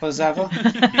 Sharp as ever.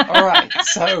 All right,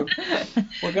 so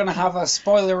we're going to have a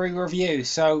spoilery review.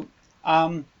 So,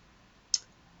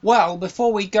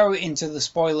 before we go into the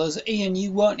spoilers, Ian,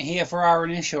 you weren't here for our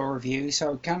initial review,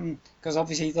 so because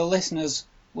obviously the listeners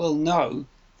will know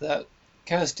that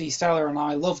Kirsty, Stella, and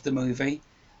I loved the movie.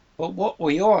 But what were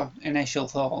your initial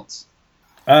thoughts?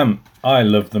 I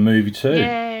loved the movie too.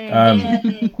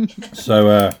 Yay.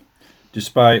 So,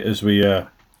 despite as we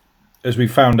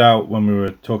found out when we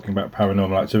were talking about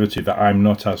Paranormal Activity that I'm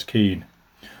not as keen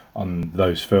on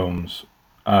those films,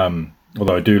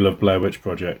 although I do love Blair Witch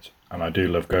Project and I do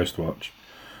love Ghostwatch,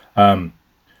 and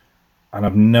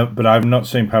I've not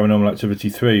seen Paranormal Activity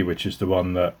 3, which is the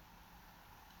one that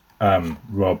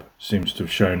Rob seems to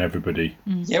have shown everybody.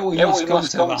 Yeah, we must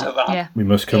come to that. Yeah. We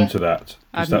must come to that.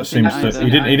 I've That not seen seems that that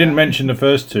either. he didn't mention the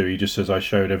first 2. He just says I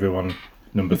showed everyone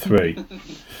number 3.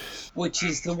 Which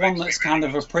is the one that's kind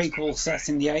of a prequel set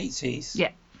in the 80s.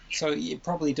 Yeah. So it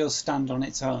probably does stand on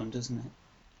its own, doesn't it?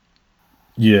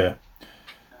 Yeah.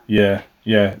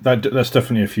 That's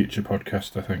definitely a future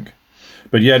podcast, I think.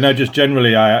 But yeah, no, just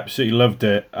generally, I absolutely loved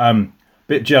it.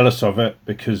 Bit jealous of it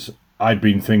because I'd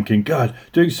been thinking, God,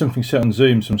 doing something set on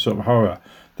Zoom, some sort of horror,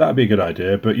 that'd be a good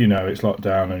idea. But it's locked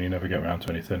down and you never get around to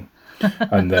anything.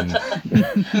 And then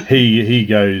he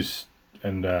goes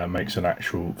and makes an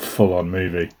actual full-on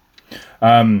movie,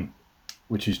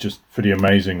 which is just pretty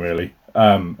amazing, really.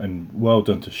 And well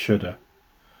done to Shudder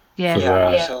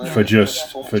for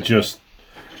just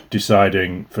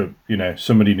deciding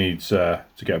somebody needs to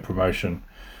get a promotion.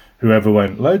 Whoever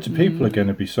went, loads of people are going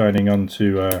to be signing on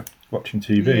to watching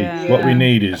TV. Yeah. What we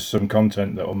need is some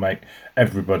content that will make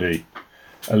everybody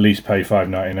at least pay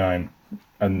 $5.99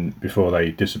 and before they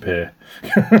disappear.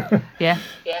 Yeah.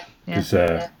 Because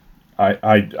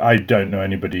I don't know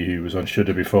anybody who was on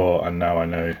Shudder before, and now I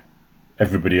know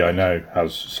everybody I know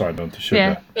has signed on to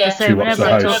Shudder. So to watch whenever the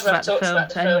I host. talk about the film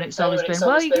to anyone, it's always been,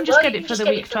 well, you can just get it for the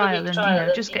week trial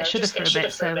and just get Shudder for a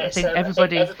bit. So I think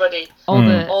everybody, all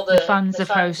the fans of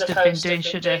Host have been doing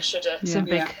Shudder some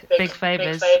big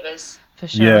favours. For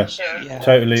sure. Yeah,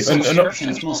 totally.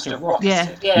 Subscriptions must have rocked.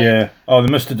 Yeah. Oh,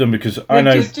 they must have done, because I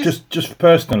know just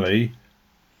personally,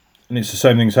 and it's the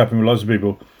same thing that's happened with lots of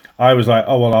people. I was like,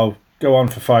 oh well, I'll go on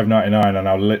for $5.99, and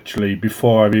I'll literally,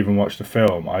 before I've even watched the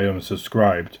film, I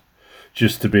unsubscribed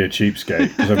just to be a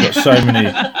cheapskate, because I've got so many.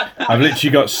 I've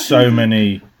literally got so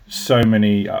many.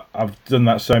 I've done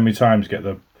that so many times. Pay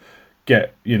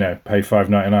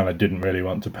 $5.99. I didn't really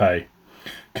want to pay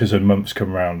because a month's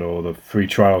come around or the free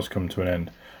trials come to an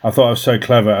end. I thought I was so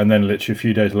clever, and then literally a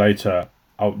few days later,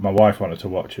 my wife wanted to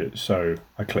watch it, so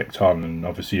I clicked on, and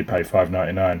obviously you pay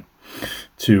 $5.99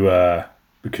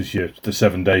 because the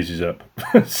 7 days is up.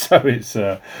 so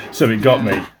it got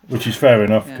me, which is fair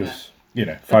enough because.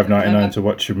 $5.99 to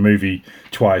watch a movie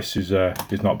twice is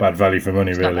not bad value for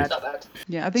money, really. Not bad.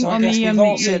 Yeah, I think so I guess we've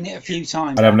all seen it a few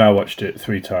times. And I've now watched it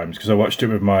 3 times because I watched it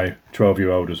with my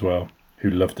 12-year-old as well, who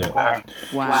loved it. Wow.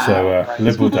 So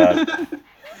liberal dad.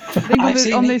 I've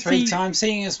seen it 3 times.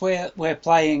 Seeing as we're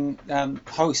playing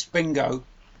host bingo.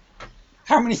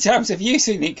 How many times have you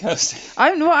seen it, Kirsty?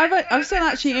 I've still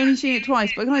actually only seen it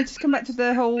twice, but can I just come back to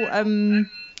the whole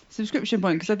subscription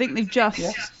point, because I think they've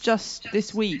just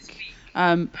this week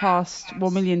passed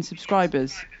 1 million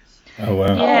subscribers. Oh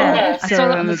wow! Yeah, I saw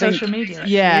that on the social media.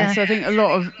 Yeah, so I think a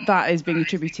lot of that is being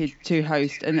attributed to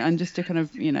host, and just to kind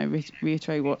of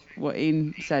reiterate what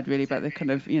Ian said really about the kind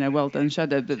of well done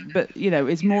Shudder, but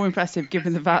it's more impressive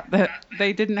given the fact that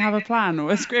they didn't have a plan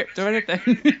or a script or anything.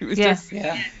 It was just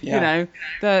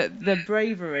the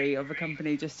bravery of a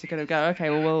company just to kind of go, okay,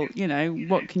 well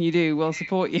what can you do? We'll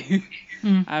support you.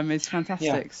 It's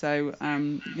fantastic. Yeah. So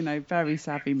very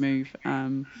savvy move,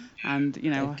 and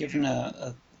they've given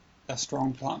a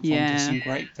strong platform to some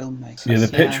great filmmakers. Yeah,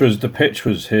 the pitch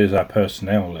was here's our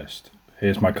personnel list,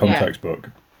 here's my contacts book.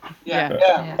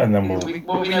 And then what we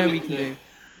know we can do.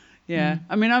 Yeah,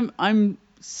 I mean I'm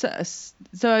so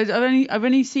I've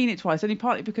only seen it twice, only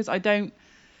partly because I don't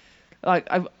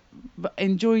I've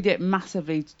enjoyed it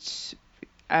massively,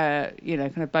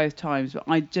 kind of both times,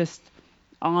 but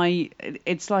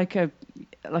it's like a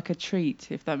treat,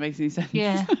 if that makes any sense.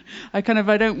 Yeah. I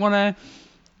don't want to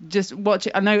just watch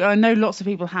it. I know lots of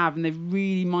people have, and they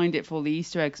really mind it for all the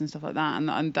Easter eggs and stuff like that,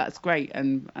 and that's great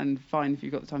and fine if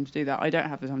you've got the time to do that. I don't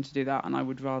have the time to do that, and I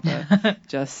would rather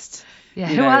just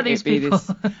who are these people?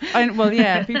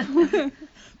 People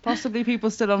possibly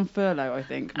people still on furlough, I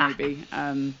think, maybe.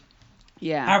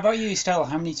 How about you, Stella?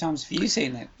 How many times have you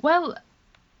seen it? Well,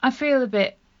 I feel a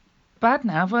bit bad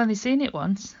now. I've only seen it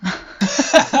once.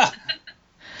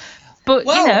 But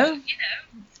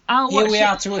I'll watch here we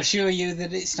are to assure you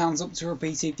that it stands up to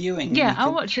repeated viewing. Yeah,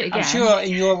 I'll watch it again. I'm sure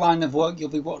in your line of work you'll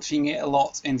be watching it a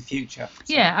lot in the future.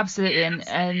 So. Yeah, absolutely.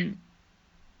 And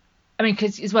I mean,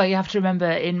 because as well, you have to remember,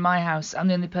 in my house, I'm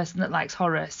the only person that likes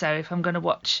horror. So if I'm going to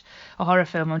watch a horror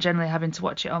film, I'm generally having to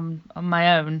watch it on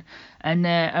my own. And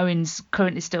Owen's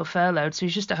currently still furloughed, so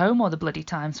he's just at home all the bloody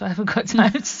time. So I haven't got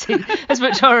time to see as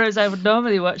much horror as I would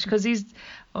normally watch, because he's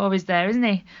always there, isn't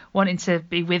he? Wanting to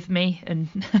be with me and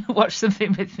watch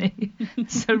something with me.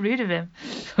 So rude of him.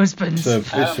 Husbands.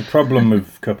 It's a problem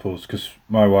with couples, because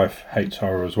my wife hates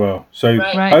horror as well. So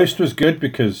Right. Host was good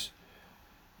because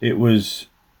she was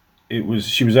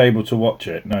able to watch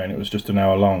it knowing it was just an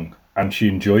hour long, and she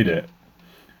enjoyed it.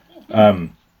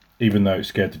 Even though it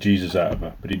scared the Jesus out of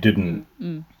her, but it didn't,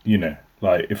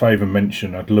 if I even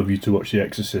mention I'd love you to watch The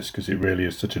Exorcist because it really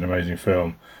is such an amazing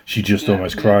film, she just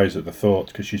almost cries at the thought,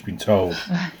 because she's been told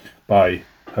by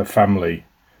her family,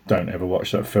 don't ever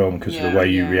watch that film because of the way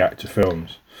you react to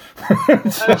films.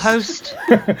 Host.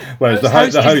 Whereas the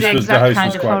host was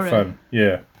quite fun.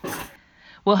 Yeah.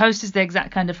 Well, Host is the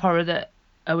exact kind of horror that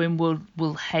Owen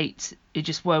will hate.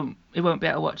 It won't be able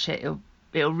to watch it.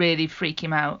 It'll really freak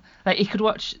him out. Like, he could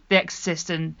watch The Exorcist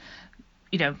and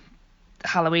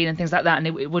Halloween and things like that, and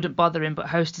it wouldn't bother him. But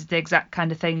Host is the exact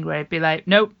kind of thing where he'd be like,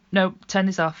 nope, turn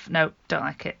this off. Nope, don't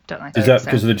like it. Is that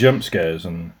because of the jump scares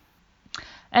and?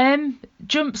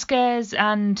 Jump scares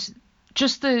and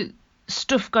just the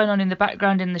stuff going on in the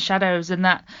background in the shadows and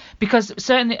that, because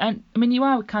certainly, I mean, you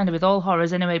are kind of with all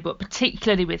horrors anyway, but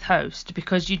particularly with Host,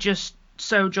 because you're just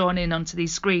so drawn in onto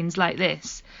these screens like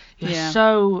this. You're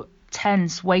so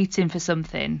tense waiting for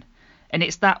something, and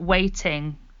it's that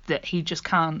waiting that he just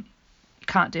can't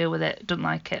deal with it, doesn't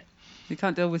like it. You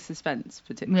can't deal with suspense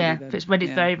particularly. Yeah, if it's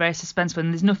very, very suspenseful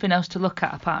and there's nothing else to look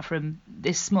at apart from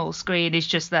this small screen, it's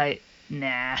just like,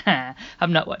 nah,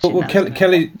 I'm not watching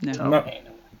that.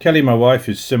 Kelly, my wife,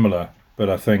 is similar, but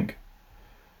I think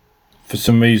for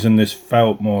some reason this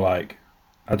felt more like,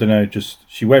 I don't know, just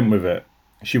she went with it.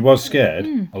 She was scared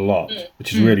a lot,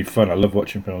 which is really fun. I love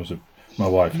watching films with my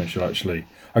wife, and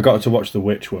I got her to watch The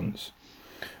Witch once,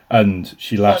 and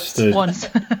she lasted. Once.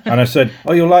 And I said,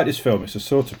 "Oh, you'll like this film. It's a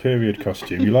sort of period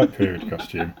costume. You like period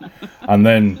costume." And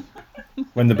then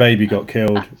when the baby got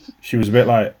killed, she was a bit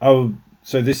like, "Oh,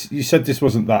 so you said this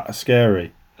wasn't that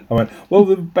scary." I went, "Well,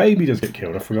 the baby does get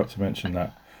killed. I forgot to mention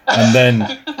that." and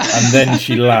then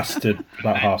she lasted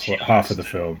about half of the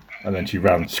film, and then she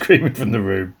ran screaming from the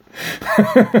room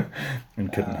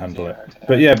and couldn't handle it.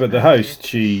 But the host,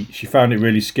 she found it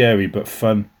really scary but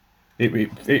fun.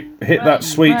 It hit that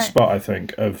sweet spot, I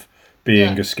think, of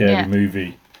being a scary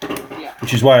movie,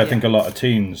 which is why I think a lot of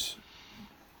teens,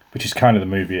 which is kind of the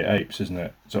movie it apes, isn't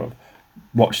it? Sort of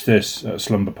watch this at a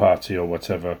slumber party or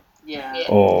whatever,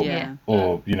 or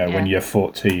when you're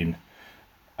 14,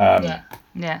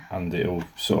 and it'll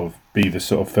sort of be the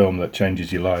sort of film that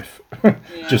changes your life,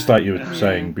 just like you were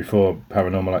saying before.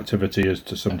 Paranormal Activity is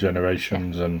to some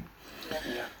generations, and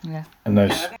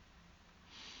those.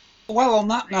 Well, on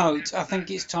that note, I think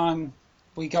it's time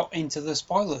we got into the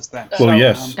spoilers then. Well,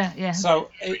 yes. So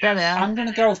I'm going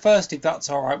to go first, if that's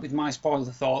all right, with my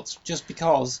spoiler thoughts, just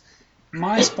because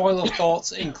my spoiler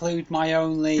thoughts include my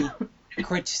only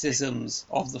criticisms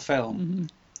of the film.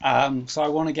 So I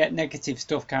want to get negative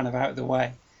stuff kind of out of the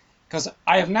way. Because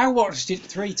I have now watched it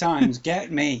 3 times. Get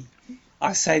me.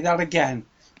 I say that again.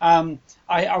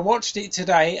 I watched it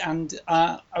today, and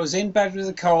I was in bed with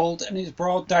a cold, and it was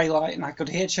broad daylight, and I could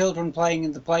hear children playing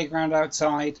in the playground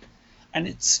outside, and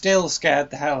it still scared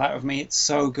the hell out of me. It's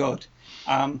so good.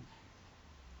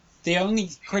 The only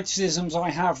criticisms I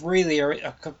have really are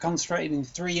concentrated in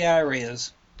 3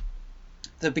 areas: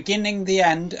 the beginning, the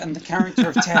end, and the character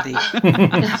of Teddy.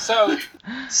 And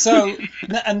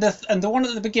the one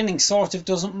at the beginning sort of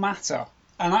doesn't matter.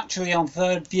 And actually, on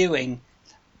third viewing,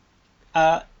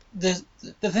 the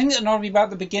thing that annoyed me about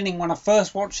the beginning when I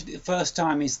first watched it the first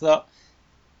time is that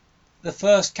the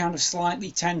first kind of slightly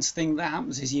tense thing that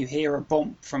happens is you hear a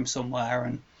bump from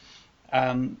somewhere,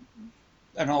 and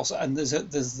there's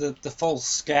the false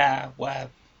scare where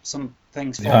some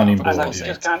things fall out of the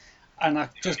closet. And I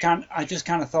just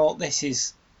kind of thought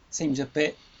this seems a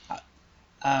bit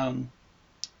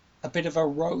of a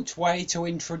rote way to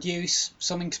introduce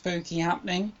something spooky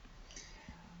happening.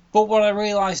 But what I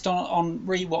realised on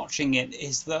rewatching it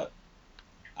is that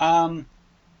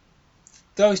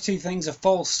those 2 things are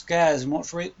false scares, and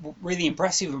what's really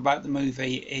impressive about the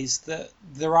movie is that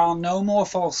there are no more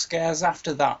false scares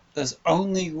after that. There's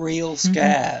only real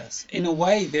scares. In a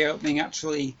way, the opening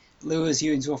actually lures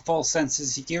you into a false sense of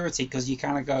security, because you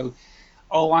kind of go,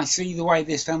 oh, I see the way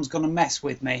this film's going to mess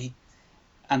with me,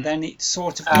 and then it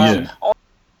sort of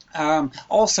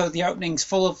also, the opening's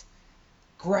full of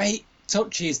great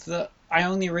touches that I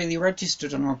only really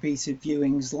registered on repeated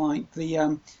viewings, like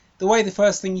the way the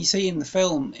first thing you see in the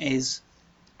film is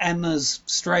Emma's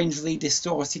strangely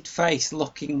distorted face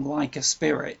looking like a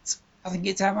spirit. I think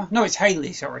it's Emma. No, it's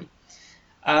Hayley, sorry.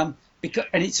 And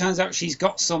it turns out she's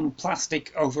got some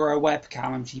plastic over her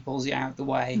webcam, and she pulls it out of the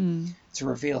way to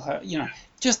reveal her.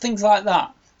 Just things like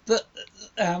that.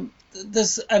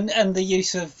 There's and the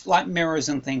use of like mirrors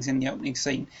and things in the opening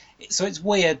scene. So it's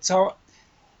weird. So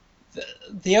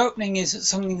the opening is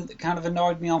something that kind of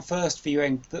annoyed me on first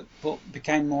viewing, but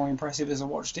became more impressive as I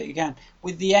watched it again.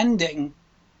 With the ending,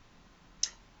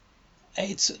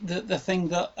 it's the thing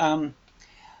that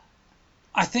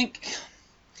I think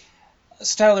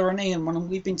Stella and Ian, when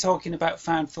we've been talking about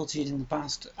found footage in the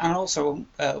past, and also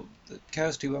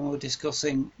Kirsty, when we were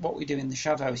discussing what we do in the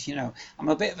shadows, I'm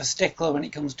a bit of a stickler when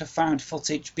it comes to found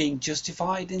footage being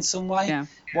justified in some way. Yeah.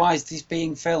 Why is this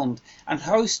being filmed? And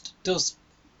Host does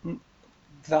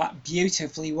that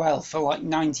beautifully well for like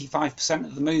 95%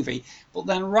 of the movie, but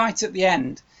then right at the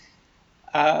end,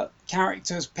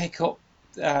 characters pick up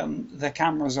their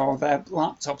cameras or their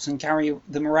laptops and carry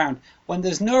them around when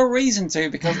there's no reason to,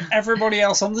 because everybody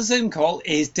else on the Zoom call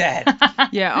is dead.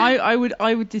 Yeah, I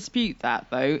would dispute that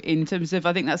though, in terms of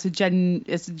I think that's it's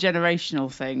a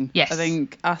generational thing. Yes. I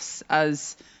think us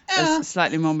as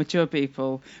slightly more mature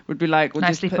people would be like, well,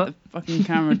 just put the fucking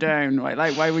camera down, right?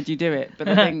 Like, why would you do it? But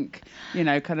I think,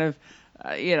 kind of,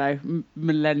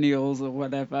 millennials or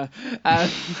whatever. We're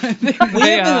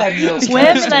millennials.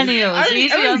 We're millennials.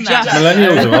 Easy on that.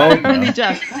 Millennials are old. Only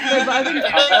just. No, but I think,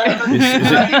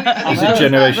 is it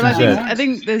Generation Z? I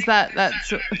think there's that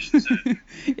sort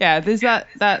there's that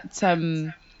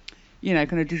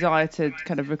kind of desire to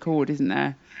kind of record, isn't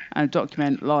there? And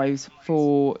document lives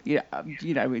for even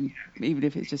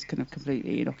if it's just kind of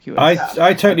completely innocuous.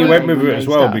 I totally went with it as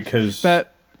well, because it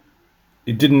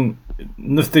didn't.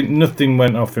 Nothing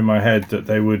went off in my head that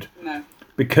they would. No.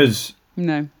 Because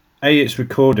it's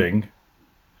recording.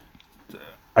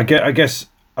 I guess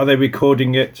are they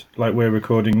recording it like we're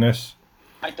recording this?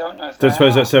 I don't know. I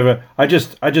suppose that's ever. It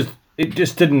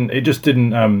just didn't.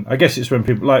 I guess it's when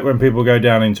people go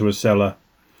down into a cellar.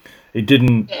 It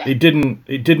didn't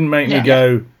make me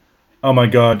go, oh my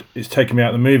God, it's taken me out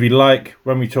of the movie. Like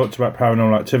when we talked about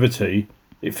Paranormal Activity,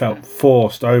 it felt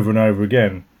forced over and over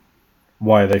again.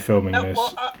 Why are they filming this?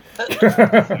 If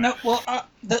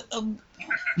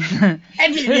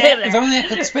only I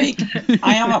could speak.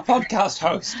 I am a podcast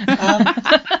host.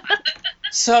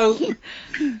 So,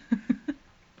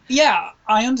 yeah,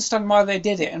 I understand why they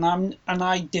did it, and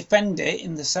I defend it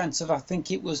in the sense of I think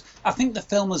the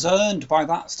film was earned by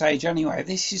that stage anyway.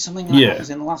 This is something that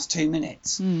happens in the last 2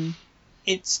 minutes.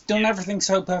 It's done everything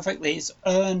so perfectly. It's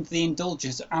earned the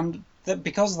indulgence, and that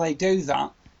because they do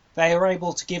that, they are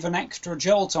able to give an extra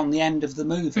jolt on the end of the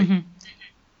movie,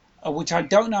 which I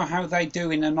don't know how they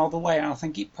do in another way, and I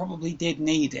think it probably did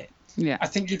need it. Yeah. I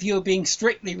think if you were being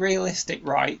strictly realistic,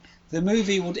 right, the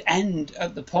movie would end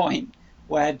at the point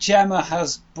where Gemma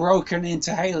has broken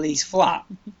into Hayley's flat.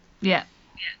 Yeah.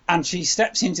 And she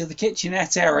steps into the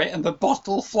kitchenette area and the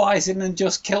bottle flies in and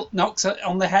just knocks her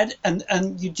on the head,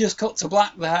 and you just cut to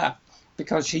black there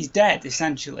because she's dead,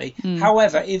 essentially.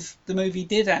 However, if the movie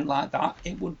did end like that,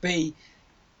 it would be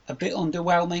a bit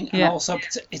underwhelming, and also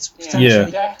it's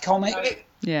potentially comic.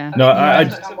 Yeah. No, I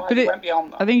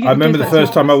remember the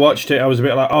first time I watched it, I was a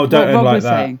bit like, oh, don't end like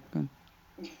that.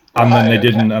 And then they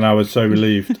didn't, and I was so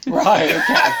relieved. Right,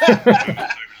 okay.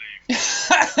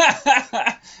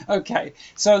 Okay,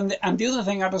 so, and the other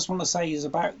thing I just want to say is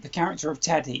about the character of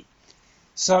Teddy.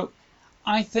 So,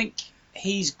 I think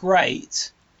he's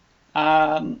great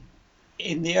in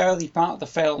the early part of the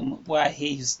film, where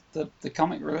he's the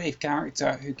comic relief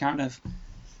character who kind of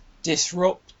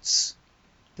disrupts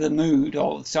the mood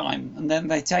all the time, and then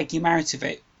they take him out of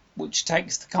it, which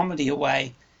takes the comedy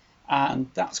away, and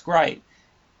that's great.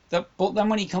 But then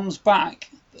when he comes back,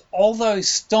 all those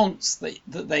stunts that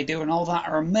they do and all that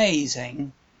are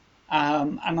amazing,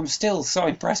 and I'm still so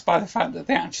impressed by the fact that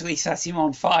they actually set him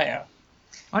on fire.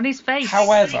 On his face.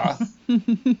 However,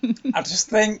 I just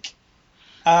think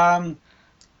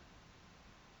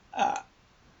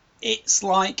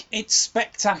it's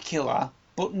spectacular,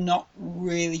 but not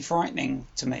really frightening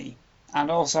to me.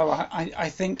 And also, I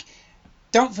think,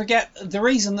 don't forget, the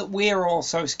reason that we're all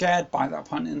so scared by that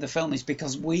point in the film is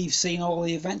because we've seen all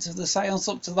the events of the seance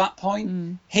up to that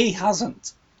point. He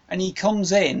hasn't. And he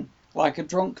comes in like a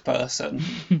drunk person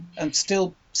and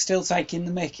still taking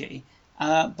the mickey.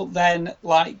 But then,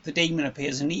 like, the demon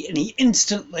appears and he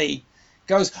instantly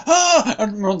goes, ah!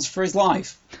 And runs for his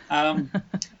life. And,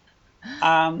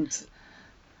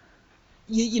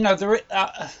 you know,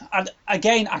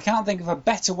 again, I can't think of a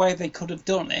better way they could have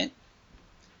done it.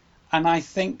 And I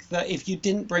think that if you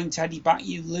didn't bring Teddy back,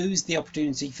 you lose the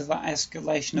opportunity for that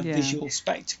escalation of visual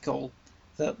spectacle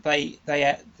that they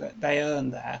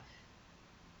earn there.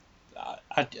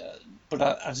 But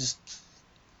I just,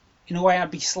 in a way,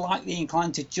 I'd be slightly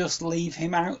inclined to just leave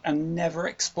him out and never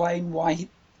explain why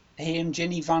he and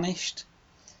Ginny vanished.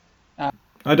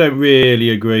 I don't really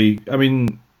agree. I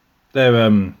mean, their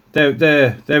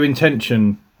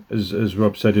intention, as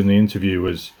Rob said in the interview,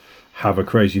 was have a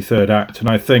crazy third act, and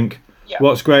I think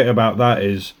what's great about that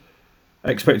is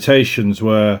expectations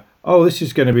were, oh, this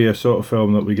is going to be a sort of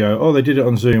film that we go, oh, they did it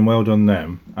on Zoom, well done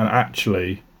them, and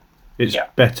actually it's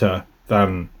better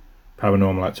than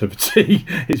Paranormal Activity.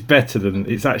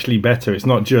 It's actually better. It's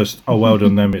not just, oh, well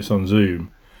done them, it's on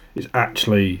Zoom. It's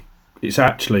actually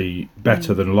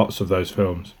better than lots of those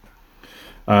films.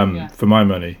 For my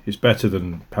money, it's better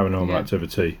than Paranormal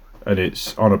Activity, and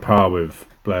it's on a par with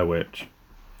Blair Witch.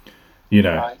 You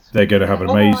know, they're going to have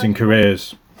amazing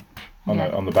careers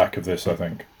on the back of this, I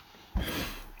think.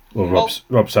 Well,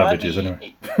 Rob Savage's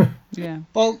anyway.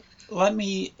 Well, let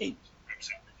me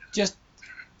just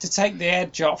to take the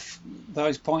edge off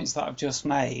those points that I've just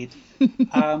made.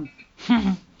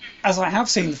 As I have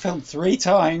seen the film 3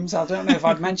 times, I don't know if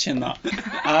I'd mention that.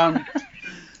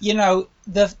 You know,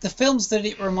 the films that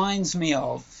it reminds me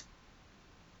of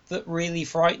that really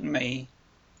frighten me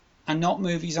are not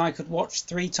movies I could watch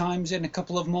 3 times in a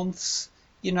couple of months.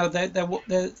 You know,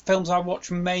 they're films I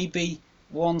watch maybe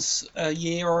once a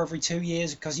year or every 2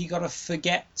 years, because you got to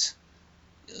forget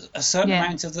a certain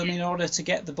amount of them in order to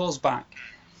get the buzz back.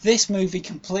 This movie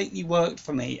completely worked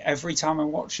for me every time I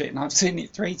watch it, and I've seen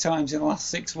it 3 times in the last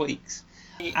 6 weeks.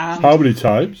 And how many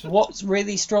times? What's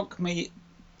really struck me...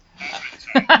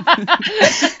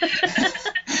 I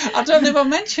don't know if I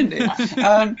mentioned it.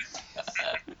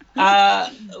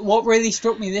 What really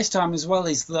struck me this time as well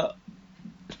is that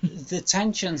the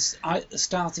tensions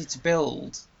started to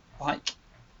build like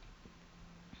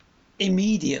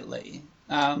immediately,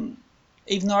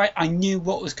 even though I knew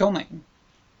what was coming.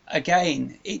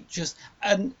 Again, it just,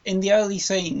 and in the early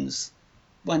scenes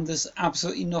when there's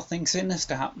absolutely nothing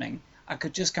sinister happening, I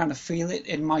could just kind of feel it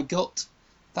in my gut,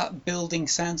 that building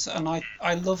sense, and I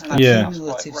love that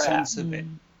cumulative sense of it.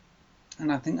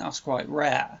 and I think that's quite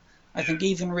rare. I think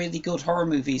even really good horror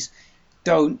movies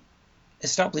don't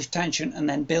establish tension and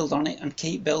then build on it and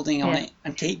keep building on it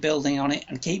and keep building on it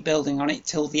and keep building on it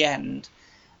till the end.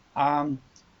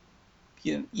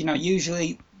 You know,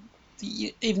 usually,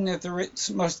 even if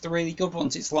most of the really good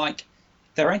ones, it's like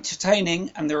they're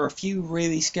entertaining and there are a few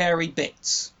really scary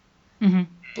bits. Mm-hmm.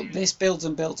 But this builds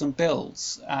and builds and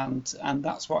builds, and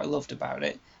that's what I loved about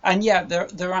it. And yeah,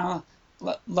 there are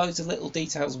loads of little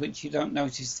details which you don't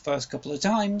notice the first couple of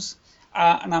times,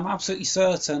 and I'm absolutely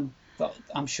certain that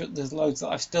I'm sure there's loads that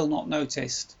I've still not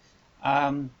noticed,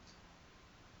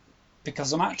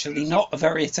 because I'm actually not a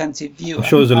very attentive viewer. I'm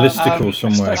sure there's a listicle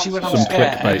somewhere, especially when some I'm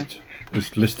scared. clickbait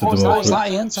has listed What was them that? all. Was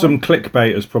that Ian? Some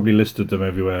clickbait has probably listed them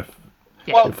everywhere.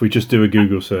 Yeah. If we just do a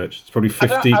Google search, it's probably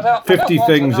 50 I don't want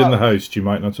things to in the know. host you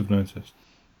might not have noticed.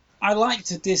 I like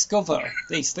to discover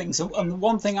these things, and the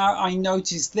one thing I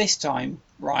noticed this time,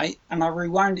 right, and I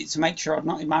rewound it to make sure I'd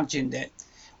not imagined it,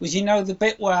 was, you know, the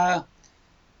bit where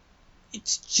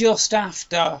it's just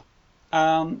after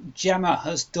Gemma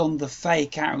has done the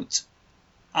fake out,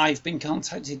 I've been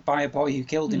contacted by a boy who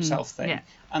killed himself thing, yeah.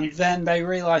 and then they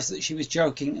realise that she was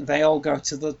joking and they all go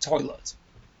to the toilet.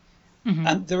 Mm-hmm.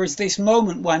 And there is this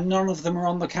moment where none of them are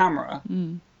on the camera,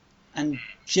 and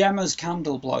Gemma's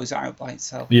candle blows out by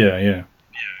itself. Yeah. And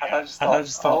I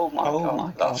just thought, oh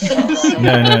my god.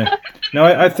 No.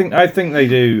 I think they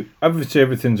do. Obviously,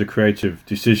 everything's a creative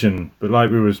decision, but like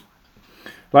we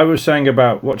were saying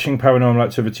about watching Paranormal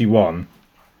Activity 1,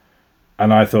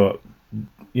 and I thought,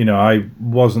 you know, I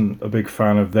wasn't a big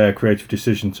fan of their creative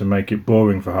decision to make it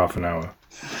boring for half an hour,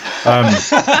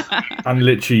 and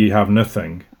literally have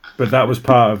nothing. But that was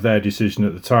part of their decision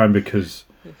at the time, because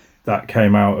that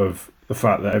came out of the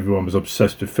fact that everyone was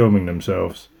obsessed with filming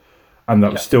themselves, and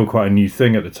that was still quite a new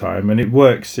thing at the time, and it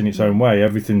works in its own way.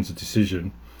 Everything's a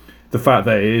decision. The fact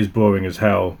that it is boring as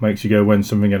hell makes you go, when's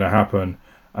something going to happen?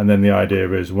 And then the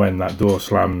idea is when that door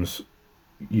slams,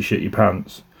 you shit your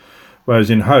pants. Whereas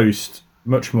in Host,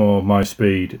 much more my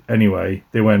speed anyway,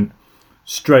 they went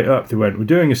straight up. They went, we're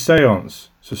doing a seance.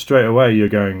 So straight away you're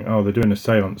going, oh, they're doing a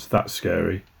seance, that's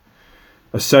scary.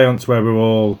 A seance where we're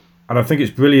all, and I think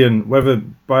it's brilliant, whether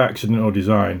by accident or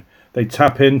design, they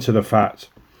tap into the fact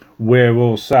we're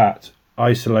all sat,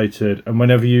 isolated, and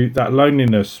whenever that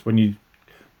loneliness, when you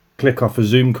click off a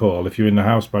Zoom call, if you're in the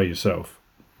house by yourself,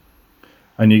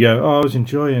 and you go, oh, I was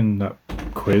enjoying that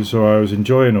quiz, or I was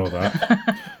enjoying all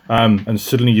that, and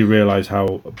suddenly you realise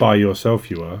how by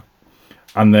yourself you are,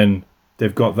 and then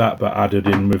they've got that, but added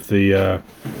in with the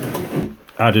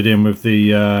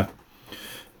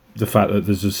fact that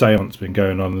there's a seance been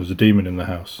going on, there's a demon in the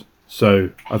house.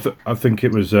 So I think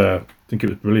it was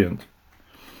brilliant.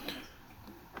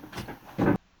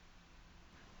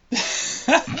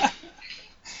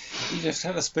 You just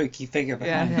had a spooky figure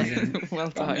behind you. Well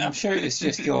done. I'm sure it was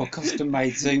just your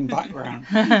custom-made Zoom background.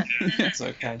 It's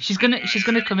okay. She's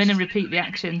gonna come in and repeat the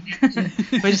action.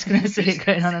 We're just gonna see it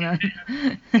going on and on.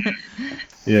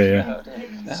 Yeah.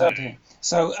 So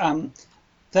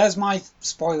there's my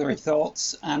spoilery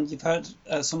thoughts, and you've heard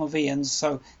some of Ian's.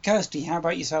 So, Kirsty, how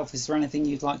about yourself? Is there anything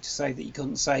you'd like to say that you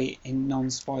couldn't say in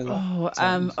non-spoiler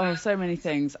terms? So many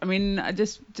things. I mean,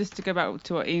 just to go back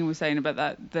to what Ian was saying about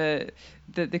that, the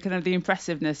kind of the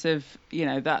impressiveness of, you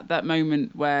know, that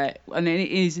moment where, and it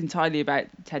is entirely about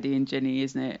Teddy and Ginny,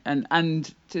 isn't it?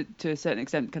 And to a certain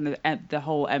extent, kind of the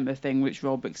whole Emma thing, which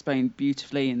Rob explained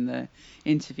beautifully in the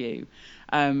interview.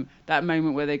 That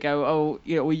moment where they go, oh,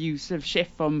 you know, or you sort of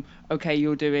shift from, okay,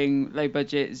 you're doing low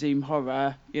budget Zoom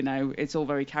horror, you know, it's all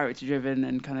very character driven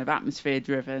and kind of atmosphere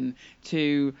driven,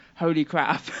 to holy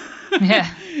crap,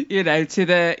 you know, to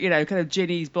the, you know, kind of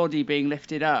Ginny's body being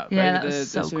lifted up over the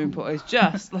swimming pool. It's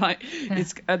just like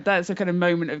that's a kind of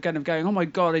moment of kind of going, oh my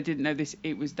god, I didn't know this.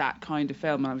 It was that kind of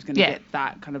film, and I was going to get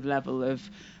that kind of level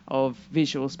of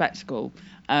visual spectacle.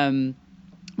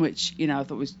 Which, you know, I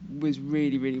thought was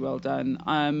really, really well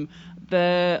done.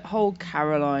 The whole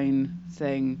Caroline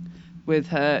thing with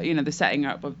her, you know, the setting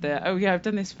up of the, oh yeah, I've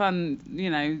done this fun, you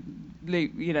know,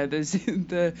 loop, you know, there's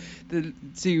the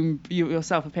Zoom,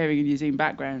 yourself appearing in your Zoom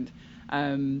background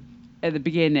at the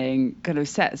beginning kind of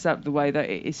sets up the way that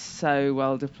it is so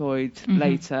well deployed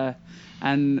later.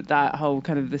 And that whole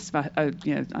kind of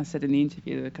you know, I said in the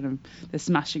interview, the kind of the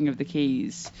smashing of the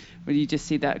keys, when you just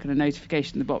see that kind of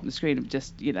notification at the bottom of the screen of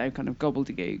just, you know, kind of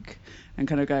gobbledygook, and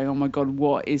kind of going, oh my god,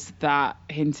 what is that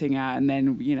hinting at? And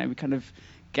then, you know, we kind of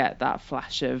get that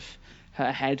flash of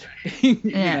her head, you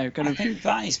know, kind of. I think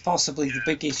that is possibly the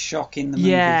biggest shock in the movie.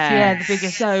 Yeah, the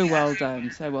biggest. So well done.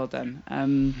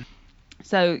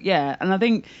 So yeah, and I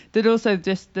think that also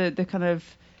just the kind of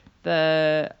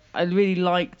the I really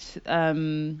liked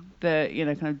the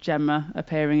kind of Gemma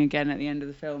appearing again at the end of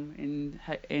the film in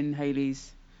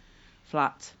Hayley's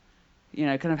flat.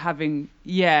 Kind of having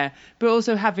but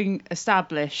also having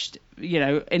established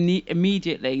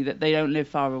immediately that they don't live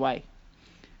far away.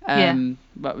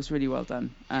 That was really well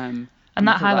done. And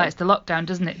that highlights the lockdown,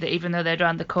 doesn't it? That even though they're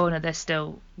around the corner, they're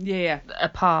still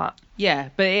apart. Yeah,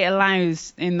 but it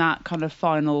allows in that kind of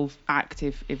final act,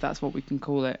 if that's what we can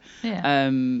call it,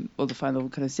 or the final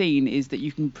kind of scene, is that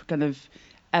you can kind of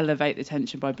elevate the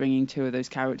tension by bringing two of those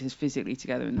characters physically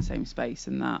together in the same space,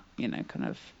 and that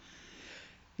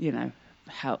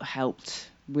helped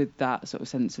with that sort of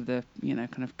sense of the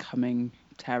kind of coming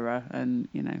terror and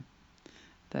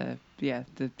the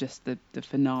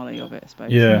finale of it, I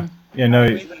suppose. I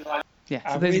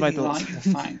really my thoughts.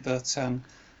 like the fact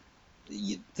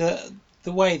that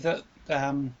the way that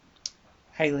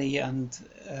Hayley and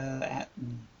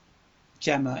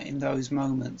Gemma in those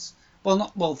moments,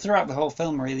 throughout the whole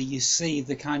film really, you see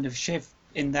the kind of shift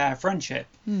in their friendship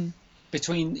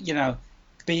between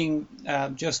being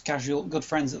just casual good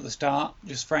friends at the start,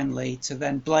 just friendly, to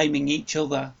then blaming each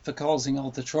other for causing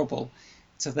all the trouble,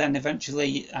 to then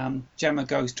eventually Gemma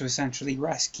goes to essentially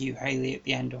rescue Hayley at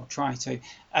the end, or try to.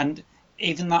 And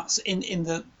even that's in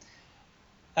the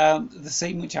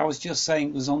scene which I was just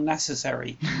saying was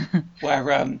unnecessary,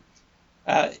 where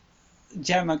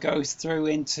Gemma goes through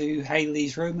into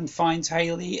Hayley's room and finds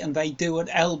Hayley, and they do an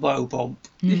elbow bump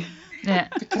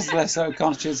because they're so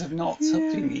conscious of not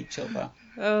touching each other.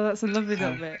 Oh, that's a lovely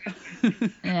little bit.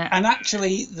 And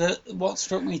actually, what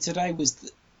struck me today was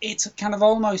it's kind of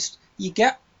almost,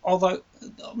 although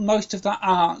most of that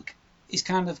arc is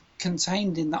kind of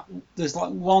contained in that, there's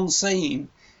like one scene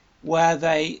where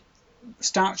they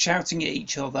start shouting at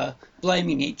each other,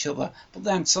 blaming each other, but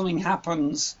then something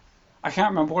happens, I can't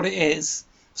remember what it is,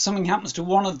 something happens to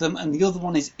one of them and the other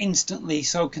one is instantly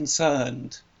so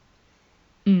concerned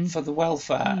for the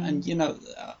welfare, and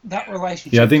that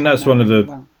relationship. I think that's one of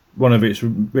its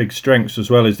big strengths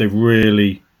as well, is they've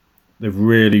really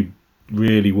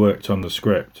worked on the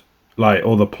script,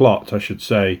 or the plot, I should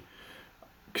say,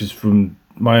 because from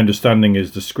my understanding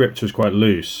is the script was quite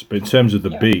loose, but in terms of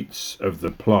the beats of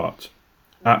the plot,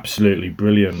 absolutely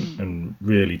brilliant and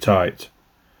really tight.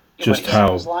 Just how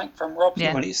sounds like from Rob's,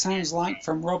 it sounds like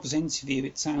from Rob's interview,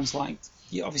 it sounds like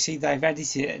obviously they've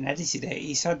edited it.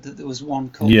 He said that there was one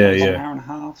called an hour and a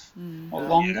half or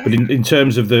longer. But in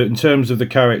terms of the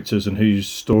characters and whose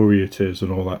story it is and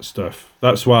all that stuff,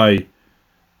 that's why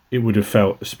it would have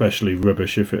felt especially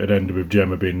rubbish if it had ended with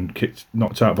Gemma being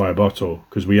knocked out by a bottle,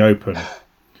 because we open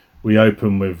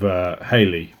with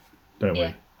Hayley, don't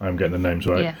we? I'm getting the names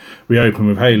right. Yeah. We open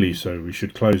with Hayley, so we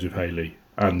should close with Hayley,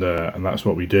 and that's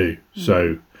what we do.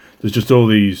 So there's just all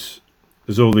these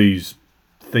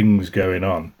things going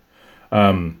on,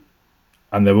 and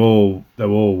they're all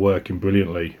working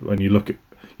brilliantly. When you look at,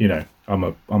 I'm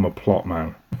a plot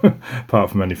man apart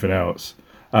from anything else,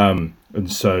 and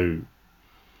so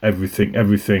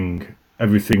everything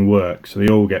works. They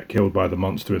all get killed by the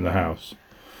monster in the house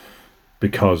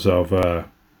because of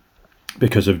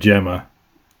Gemma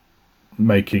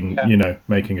making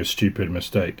a stupid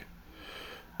mistake.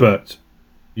 But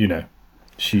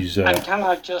she's and can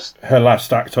I just, her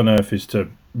last act on Earth is to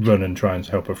run and try and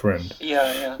help a friend.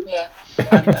 And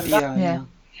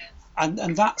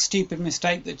that stupid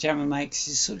mistake that Gemma makes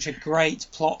is such a great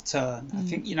plot turn. I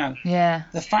think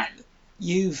the fact that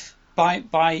you've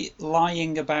by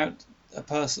lying about a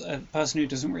person who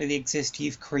doesn't really exist,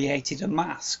 you've created a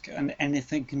mask, and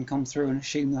anything can come through and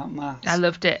assume that mask. I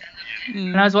loved it.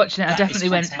 When I was watching it, I definitely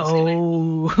went,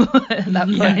 "Oh!" at that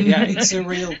point. It's a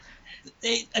real.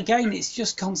 It's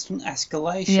just constant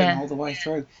escalation all the way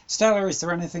through. Stella, is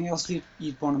there anything else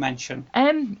you'd want to mention?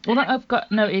 Well, I've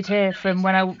got noted here from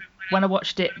when I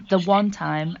watched it the one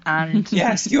time, and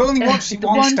yes, you only watched it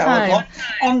once, Stella.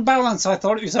 On balance, I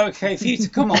thought it was okay for you to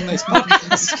come on this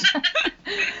podcast.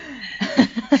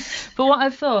 But what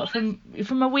I've thought from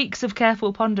my weeks of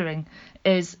careful pondering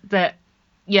is that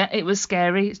it was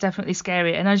scary. It's definitely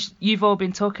scary. And as you've all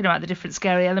been talking about the different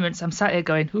scary elements, I'm sat here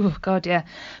going, oh, God, yeah.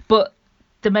 But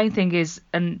the main thing is,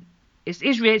 and it's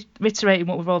reiterating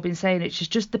what we've all been saying, it's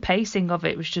just the pacing of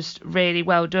it was just really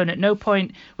well done. At no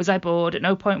point was I bored. At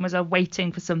no point was I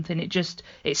waiting for something.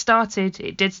 It started,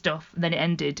 it did stuff, and then it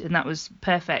ended, and that was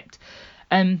perfect.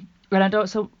 And I'd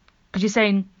also, because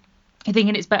you're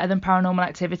thinking it's better than Paranormal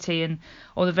Activity and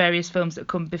all the various films that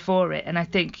come before it, and I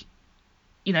think,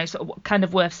 sort of kind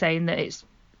of worth saying that it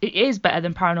is better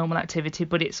than Paranormal Activity,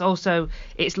 but it's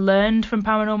learned from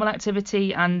Paranormal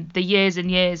Activity and the years and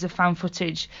years of found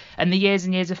footage, and the years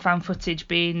and years of found footage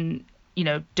being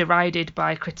derided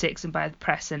by critics and by the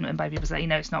press and by people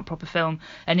saying, it's not a proper film.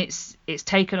 And it's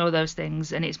taken all those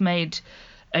things and it's made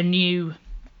a new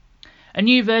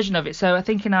version of it. So I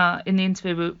think in the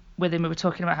interview with him, we were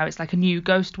talking about how it's like a new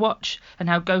Ghost Watch, and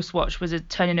how Ghost Watch was a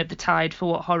turning of the tide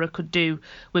for what horror could do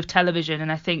with television.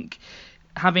 And I think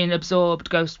having absorbed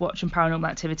Ghost Watch and Paranormal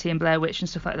Activity and Blair Witch and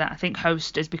stuff like that, I think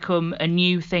Host has become a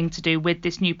new thing to do with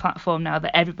this new platform now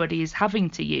that everybody is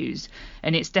having to use.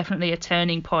 And it's definitely a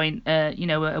turning point, a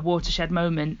watershed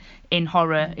moment in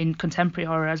horror, in contemporary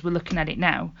horror as we're looking at it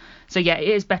now. So yeah, it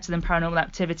is better than Paranormal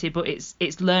Activity, but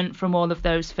it's learnt from all of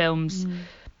those films,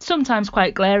 sometimes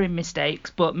quite glaring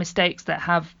mistakes, but mistakes that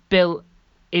have built,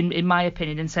 in my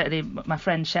opinion, and certainly my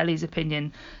friend Shelley's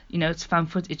opinion, it's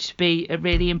found footage to be a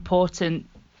really important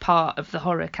part of the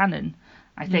horror canon,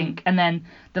 I think. And then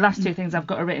the last two things I've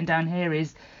got written down here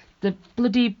is the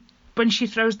bloody, when she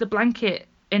throws the blanket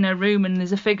in her room and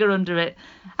there's a figure under it,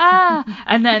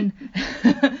 and then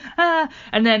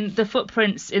and then the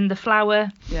footprints in the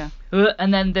flower,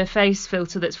 and then the face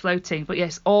filter that's floating. But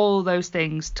yes, all those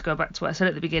things, to go back to what I said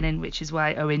at the beginning, which is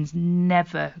why Owen's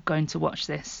never going to watch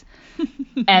this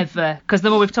ever, because the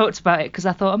more we've talked about it, because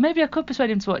I thought, maybe I could persuade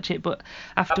him to watch it, but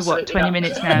after Absolutely 20 not.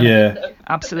 minutes now,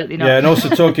 absolutely not. Yeah, and also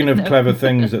talking of clever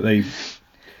things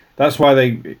that's why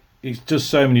it does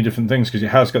so many different things, because it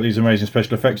has got these amazing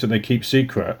special effects that they keep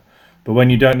secret. But when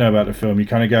you don't know about the film, you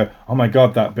kind of go, "Oh my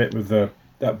god, that bit with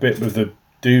the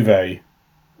duvet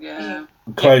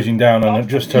closing down on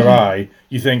just her eye."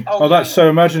 You think, "Oh, that's so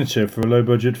imaginative for a low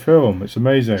budget film. It's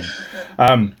amazing."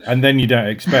 And then you don't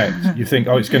expect. You think,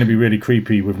 "Oh, it's going to be really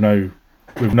creepy with no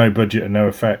budget and no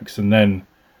effects." And then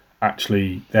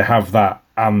actually they have that,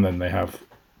 and then they have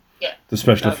the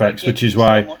special effects, which is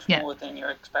why, so much more than you're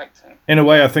expecting. in a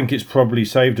way, I think it's probably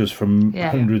saved us from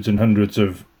hundreds and hundreds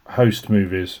of Host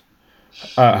movies,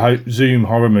 Zoom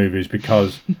horror movies,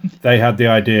 because they had the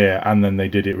idea and then they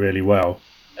did it really well.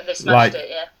 And they smashed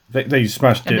it, They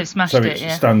smashed it, so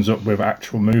it stands up with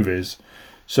actual movies.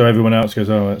 So everyone else goes,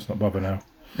 "Oh, let's not bother now,"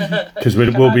 because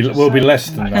we'll be less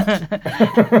than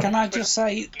that. Can I just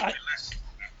say,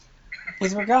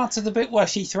 with regard to the bit where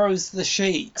she throws the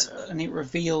sheet and it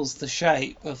reveals the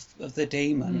shape of the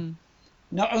demon,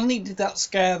 not only did that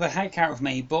scare the heck out of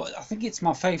me, but I think it's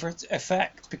my favourite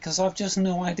effect, because I've just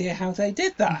no idea how they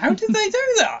did that. How did they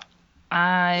do that?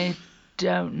 I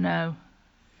don't know.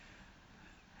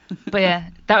 But yeah,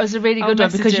 that was a really good I'll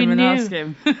one, because message you him and knew ask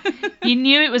him. you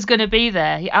knew it was going to be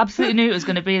there. You absolutely knew it was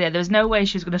going to be there. There was no way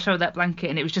she was going to throw that blanket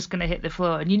and it was just going to hit the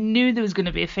floor. And you knew there was going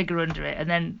to be a figure under it.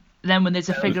 And then when there's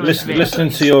a figure under it,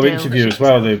 listening to your interview as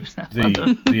well,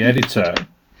 the editor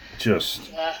just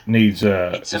needs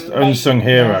an unsung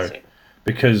hero,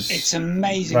 because it's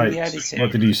amazingly edited.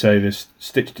 What did he say? This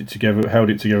stitched it together, held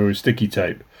it together with sticky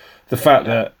tape. The fact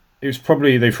that it was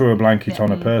probably they threw a blanket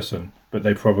on a person, but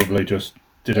they probably just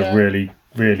did a really,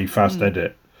 really fast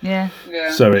edit. Yeah.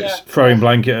 So it's throwing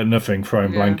blanket at nothing,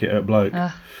 throwing blanket at bloke.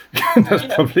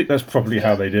 That's probably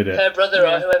how they did it. Her brother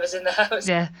or whoever's in the house.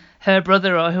 Yeah, her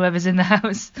brother or whoever's in the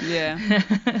house. Yeah.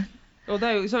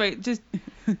 Although, sorry, just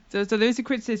so there's a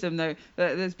criticism though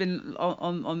that there's been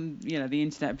on the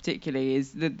internet particularly,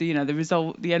 is the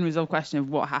end result question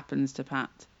of what happens to Pat.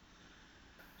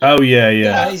 Oh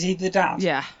yeah. Is he the dad?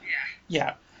 Yeah.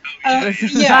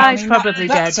 He's probably dead.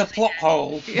 That's a plot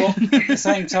hole, but at the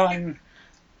same time,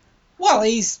 well,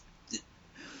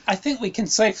 I think we can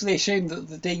safely assume that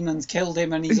the demons killed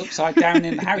him and he's upside down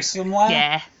in the house somewhere.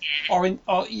 Yeah.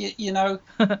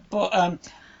 But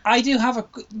I do have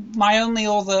my only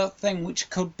other thing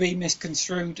which could be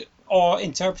misconstrued or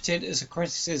interpreted as a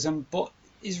criticism, but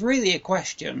is really a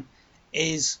question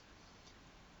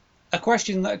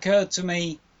that occurred to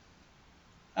me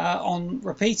on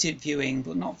repeated viewing,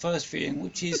 but not first viewing,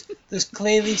 which is there's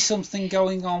clearly something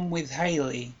going on with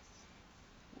Hayley,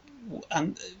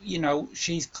 and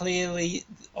she's clearly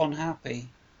unhappy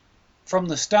from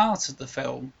the start of the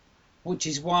film, which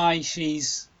is why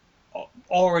she's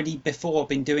already before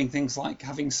been doing things like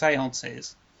having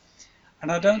seances,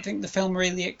 and I don't think the film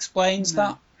really explains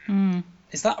that.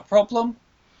 Is that a problem,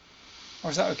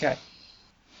 or is that okay?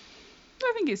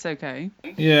 I think it's okay.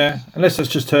 Yeah, unless that's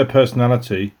just her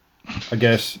personality, I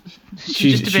guess.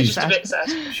 She's a bit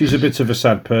sad. She's a bit of a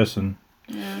sad person.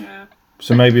 Yeah.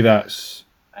 So maybe that's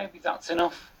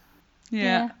enough.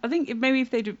 Yeah. I think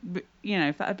if they'd,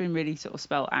 if that had been really sort of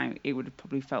spelled out, it would have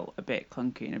probably felt a bit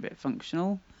clunky and a bit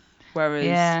functional.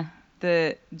 Whereas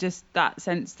just that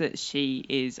sense that she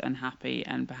is unhappy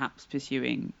and perhaps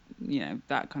pursuing,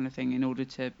 that kind of thing in order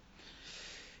to,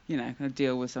 kind of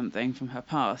deal with something from her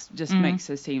past. Just makes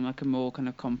her seem like a more kind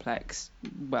of complex,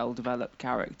 well-developed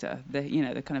character. They're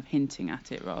kind of hinting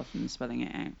at it rather than spelling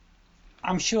it out.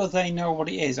 I'm sure they know what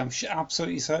it is. I'm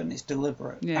absolutely certain it's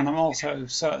deliberate, and I'm also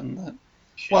certain that,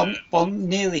 well,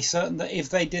 nearly certain that if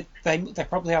they did, they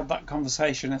probably had that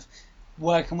conversation of,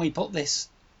 where can we put this?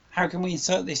 How can we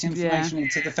insert this information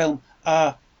into the film?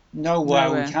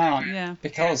 Nowhere we can't,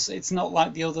 because it's not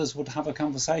like the others would have a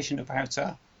conversation about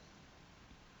her.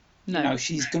 No,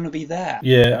 she's going to be there.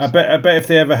 Yeah, I bet if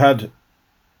they ever had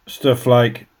stuff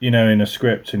like, in a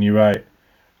script and you write,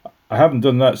 I haven't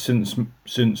done that since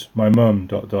my mum ...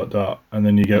 and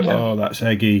then you go, oh, that's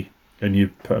Eggy, and you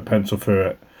put a pencil through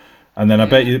it, and then I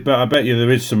bet you there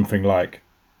is something like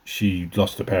she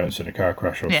lost her parents in a car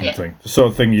crash or something, the sort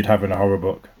of thing you'd have in a horror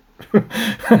book. But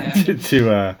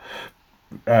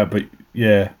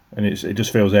and it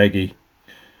just feels Eggy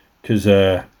because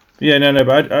but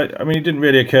I mean, it didn't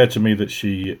really occur to me that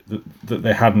that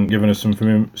they hadn't given us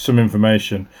some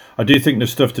information. I do think the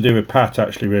stuff to do with Pat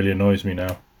actually really annoys me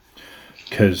now,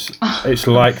 because it's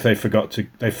like they forgot to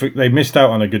they missed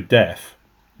out on a good death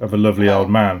of a lovely old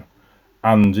man,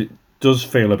 and it does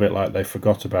feel a bit like they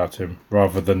forgot about him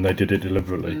rather than they did it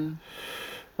deliberately.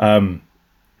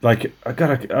 Like,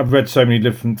 I've read so many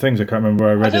different things, I can't remember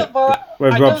where I read it.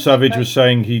 Where Rob Savage was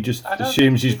saying he just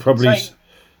assumes he's probably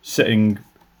sitting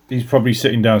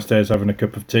downstairs having a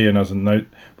cup of tea and hasn't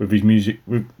with his music,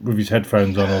 with his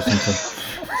headphones on or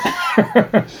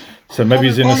something. So maybe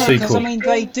he's in a sequel. I mean,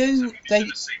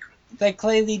 they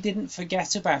clearly didn't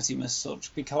forget about him as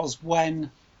such, because when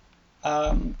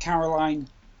Caroline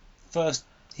first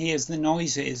hears the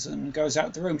noises and goes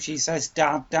out the room, she says,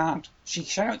 "Dad, Dad." She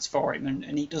shouts for him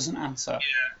and he doesn't answer.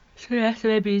 So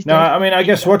maybe he's dead. I mean, I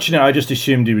guess watching it, I just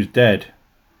assumed he was dead.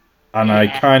 And I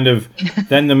kind of...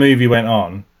 Then the movie went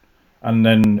on, and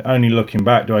then only looking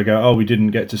back do I go, oh, we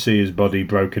didn't get to see his body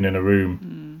broken in a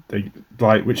room.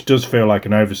 Which does feel like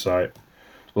an oversight.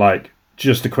 Like,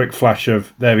 just a quick flash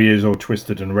of, there he is all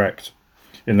twisted and wrecked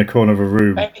in the corner of a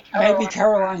room. Maybe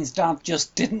Caroline's dad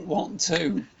just didn't want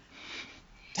to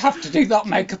have to do that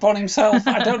makeup on himself.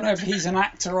 I don't know if he's an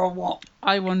actor or what.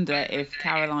 I wonder if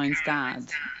Caroline's dad,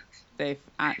 they've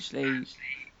actually...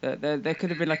 There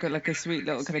could have been like a sweet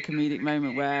little kind of comedic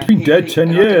moment where... He's been dead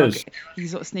 10 years. He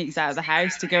sort of sneaks out of the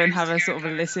house to go and have a sort of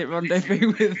illicit rendezvous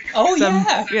with Well,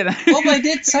 they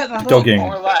did set that Dogging. up,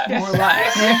 more or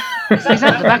less. He's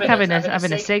at the back having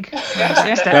a cig.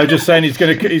 I was just saying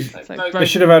they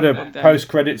should have had a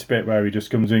post-credits bit where he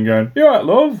just comes in going, "You alright,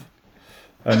 love?"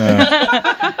 And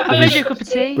I made you a cup of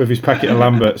tea. With his packet of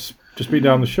Lamberts, just been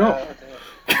down the shop.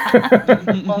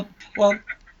 Well,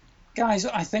 guys,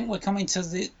 I think we're coming to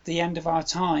the end of our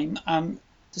time.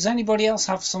 Does anybody else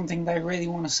have something they really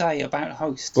want to say about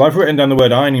Host? Well, I've written down the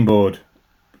word ironing board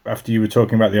after you were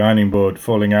talking about the ironing board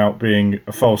falling out being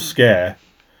a false scare,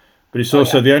 but it's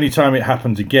also the only time it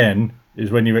happens again is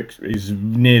when is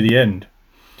near the end.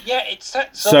 Yeah, it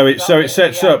sets up. So it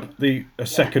sets up a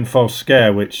second false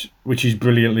scare, which is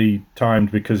brilliantly timed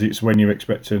because it's when you're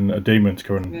expecting a demon to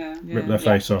come and rip their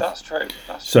face off. That's true.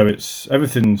 So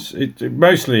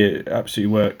mostly it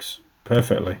absolutely works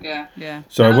perfectly. Yeah.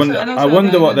 So I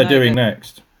wonder what they're doing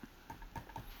next.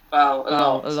 Well,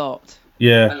 a lot.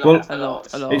 Yeah. A lot.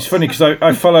 It's funny because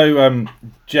I follow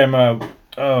Gemma.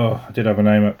 Oh, I did have a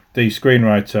name up. The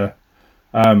screenwriter.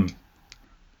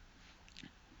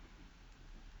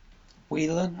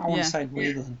 Whelan? I want to say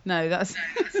Whelan. No, that's...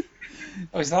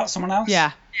 Oh, is that someone else?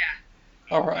 Yeah.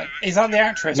 All right. Is that the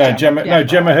actress? No,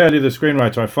 Gemma Hurley, the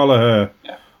screenwriter. I follow her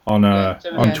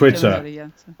on Twitter, Hurley,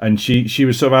 and she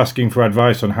was sort of asking for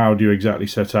advice on how do you exactly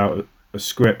set out a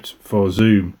script for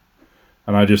Zoom,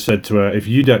 and I just said to her, if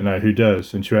you don't know, who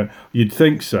does? And she went, you'd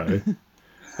think so.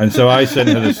 And so I sent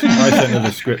her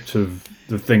the script of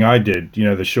the thing I did,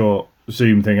 the short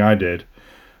Zoom thing I did,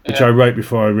 which I wrote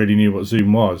before I really knew what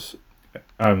Zoom was.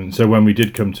 So when we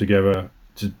did come together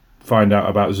to find out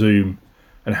about Zoom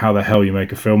and how the hell you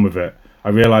make a film with it, I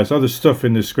realised, there's stuff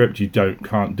in the script you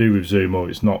can't do with Zoom, or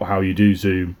it's not how you do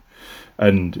Zoom,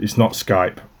 and it's not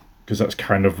Skype, because that's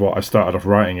kind of what I started off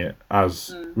writing it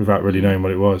as, without really knowing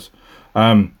what it was.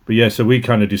 But yeah, so we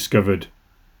kind of discovered,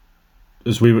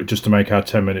 as we were just to make our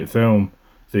 10-minute film,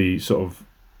 the sort of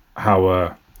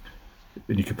how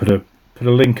you could put a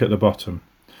link at the bottom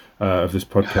of this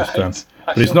podcast down.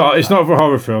 But it's not for a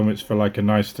horror film. It's for like a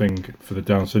nice thing for the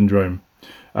Down Syndrome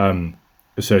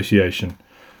Association,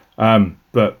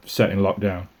 but set in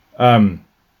lockdown. I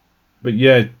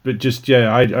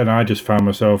just found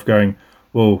myself going,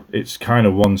 well, it's kind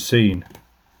of one scene.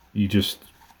 You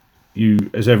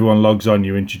as everyone logs on,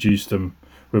 you introduce them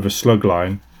with a slug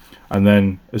line, And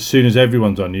then as soon as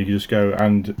everyone's on, you just go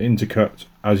and intercut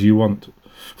as you want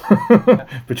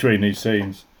between these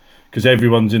scenes, because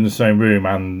everyone's in the same room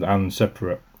and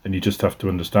separate, and you just have to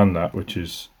understand that, which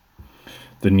is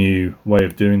the new way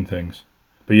of doing things.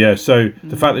 But yeah, so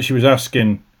the fact that she was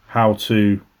asking how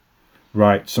to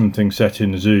write something set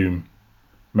in Zoom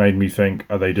made me think,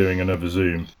 are they doing another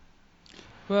Zoom?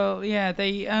 Well, yeah,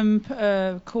 they put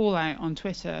a call out on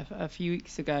Twitter a few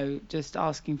weeks ago, just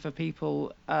asking for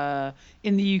people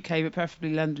in the UK, but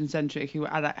preferably London-centric, who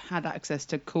had access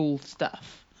to cool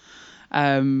stuff.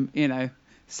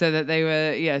 So that they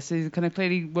were, so kind of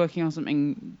clearly working on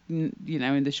something,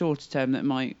 in the shorter term that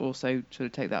might also sort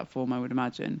of take that form, I would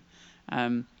imagine.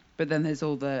 But then there's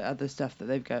all the other stuff that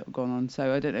they've gone on.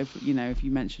 So I don't know if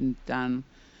you mentioned, Dan,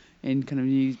 in kind of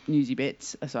newsy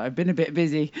bits. Sorry, I've been a bit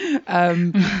busy.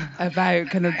 About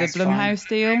kind of the Blumhouse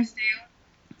deal.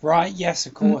 Right. Yes,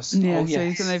 of course. Yeah. Oh,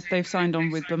 yes. So they've signed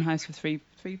on with Blumhouse for three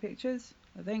pictures,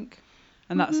 I think,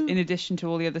 and that's in addition to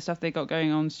all the other stuff they got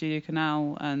going on, Studio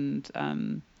Canal and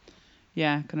kind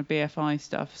of BFI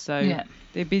stuff. So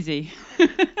they're busy.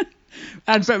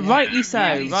 But rightly so.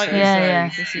 Yeah.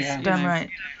 This is done right.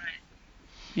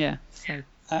 Yeah. So.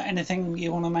 Anything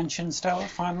you want to mention, Stella?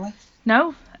 Finally.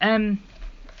 No,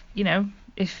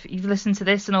 if you've listened to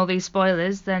this and all these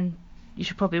spoilers, then you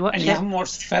should probably watch it. And you haven't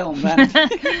watched the film, then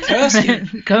curse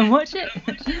you. Go and watch it.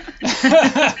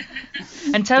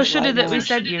 And tell Shudder that we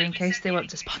sent you in case they want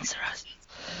to sponsor us.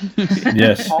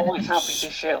 Yes. Always happy to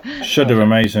share. Shudder,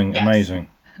 amazing.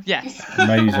 Yes.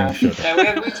 Amazing Shudder.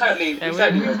 No, we totally.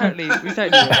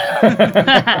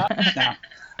 No.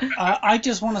 I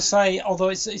just want to say, although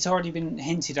it's already been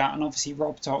hinted at, and obviously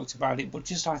Rob talked about it, but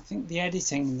just I think the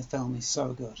editing in the film is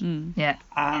so good. Yeah.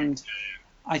 And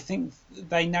I think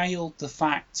they nailed the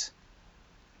fact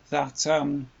that,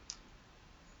 in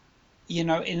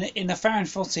the found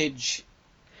footage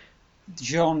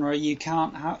genre, you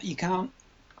can't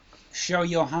show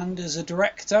your hand as a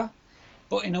director,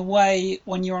 but in a way,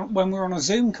 when we're on a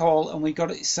Zoom call and we got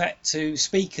it set to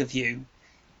speak of you.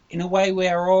 In a way, we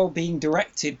are all being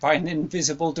directed by an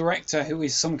invisible director who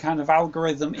is some kind of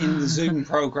algorithm in the Zoom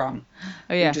program.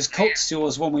 Who just cuts to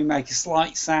us when we make a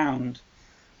slight sound.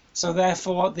 So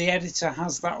therefore, the editor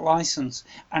has that license.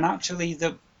 And actually,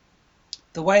 the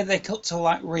way they cut to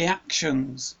like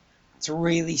reactions to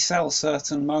really sell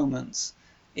certain moments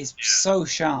is so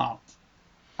sharp.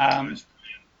 I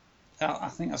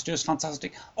think that's just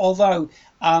fantastic. Although,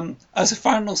 as a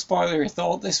final spoiler, I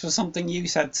thought this was something you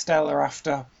said, Stella,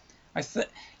 after.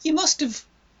 You must have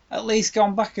at least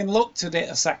gone back and looked at it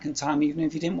a second time, even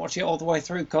if you didn't watch it all the way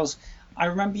through, because I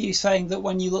remember you saying that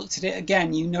when you looked at it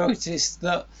again, you noticed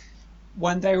that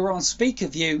when they were on speaker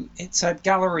view, it said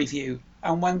gallery view,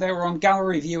 and when they were on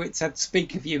gallery view, it said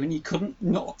speaker view, and you couldn't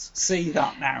not see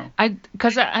that now.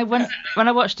 Because when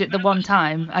I watched it the one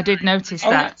time, I did notice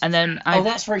that, and then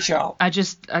that's very sharp. I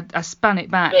span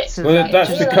it back. So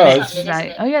that's because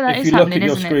like, that if is you look happening, at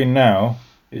your isn't screen now,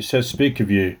 it says speaker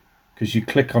view. Because you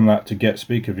click on that to get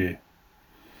speaker view.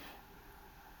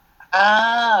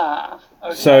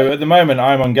 Okay. So at the moment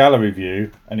I'm on gallery view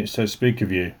and it says speaker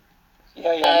view.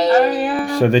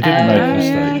 Yeah. So they didn't make a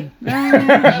mistake.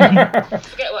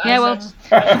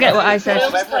 Forget what I said.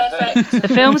 The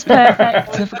film's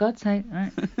perfect. So for God's sake,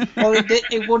 right? Well,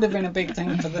 it would have been a big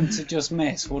thing for them to just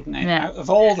miss, wouldn't it? Yeah. Out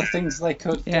of all the things they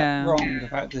could get wrong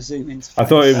about the Zoom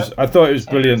interface. I thought it was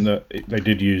brilliant that they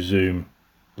did use Zoom.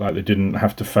 Like they didn't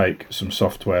have to fake some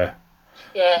software,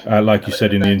 like you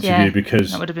said in the interview,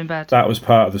 because that would have been bad. That was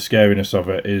part of the scariness of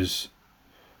it. Is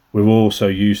we're all so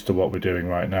used to what we're doing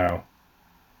right now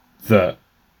that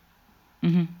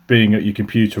being at your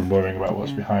computer and worrying about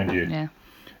what's behind you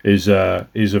is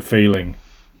a feeling.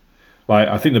 Like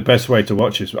I think the best way to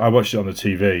watch this, I watched it on the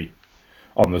TV,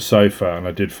 on the sofa, and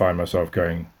I did find myself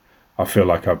going, I feel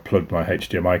like I plugged my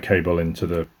HDMI cable into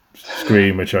the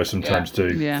screen, which I sometimes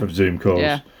do for Zoom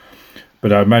calls.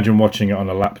 But I imagine watching it on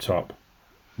a laptop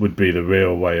would be the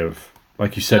real way of,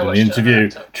 like you said in the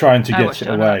interview, trying to get it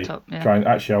away.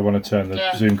 I want to turn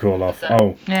the Zoom call off.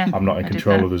 I'm not in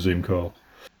control of the Zoom call.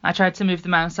 I tried to move the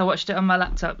mouse. I watched it on my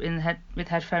laptop with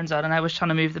headphones on, and I was trying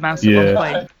to move the mouse at one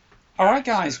point. All right,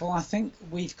 guys. Well, I think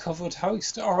we've covered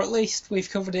Host, or at least we've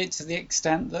covered it to the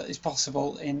extent that is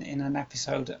possible in an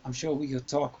episode. I'm sure we could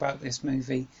talk about this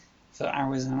movie for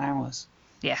hours and hours.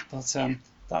 Yeah. But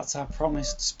that's our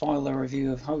promised spoiler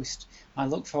review of Host. I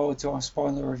look forward to our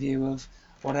spoiler review of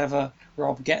whatever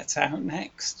Rob gets out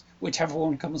next, whichever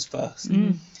one comes first.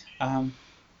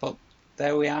 But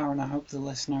there we are, and I hope the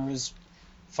listener has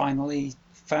finally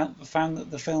found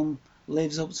that the film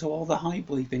lives up to all the hype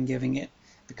we've been giving it,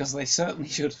 because they certainly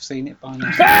should have seen it by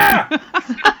now.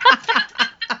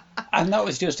 And that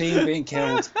was just Ian being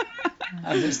killed.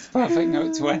 And it's the perfect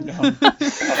note to end on.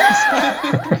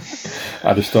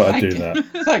 I just thought I'd do that.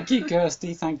 Thank you,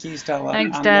 Kirsty. Thank you, Stella.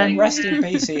 Thanks, and, Dan. Rest in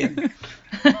peace, Ian.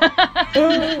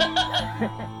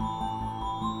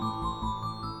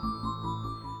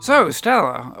 So,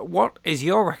 Stella, what is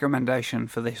your recommendation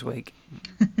for this week?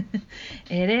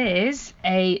 It is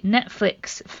a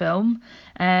Netflix film.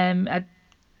 I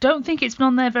don't think it's been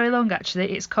on there very long,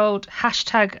 actually. It's called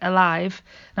 #Alive.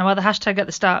 Now, while the hashtag at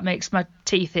the start makes my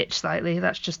teeth itch slightly,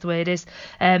 that's just the way it is.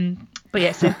 But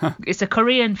yeah, it's a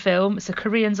Korean film. It's a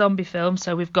Korean zombie film.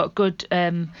 So we've got good,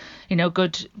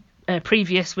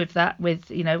 previous with that, with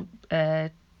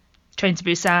Train to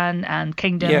Busan and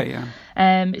Kingdom. Yeah.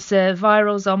 It's a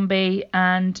viral zombie,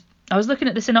 and I was looking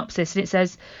at the synopsis, and it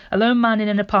says a lone man in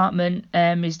an apartment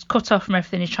is cut off from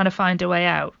everything. He's trying to find a way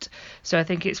out. So I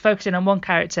think it's focusing on one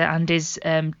character and his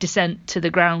descent to the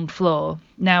ground floor.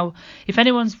 Now, if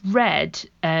anyone's read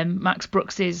Max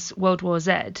Brooks's World War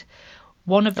Z,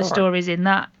 one of the stories in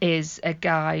that is a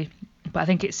guy, but I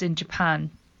think it's in Japan,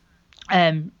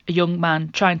 a young man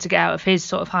trying to get out of his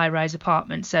sort of high-rise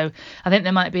apartment. So I think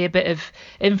there might be a bit of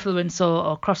influence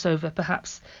or crossover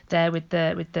perhaps there with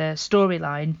the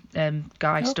storyline.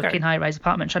 Guy stuck in high-rise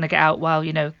apartment trying to get out while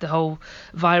the whole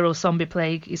viral zombie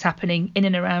plague is happening in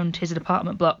and around his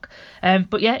apartment block.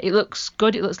 But yeah, it looks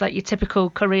good. It looks like your typical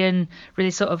Korean,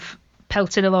 really sort of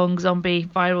pelted along zombie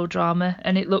viral drama,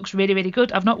 and it looks really, really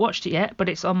good. I've not watched it yet, but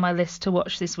it's on my list to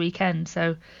watch this weekend.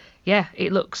 So yeah,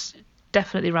 it looks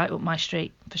definitely right up my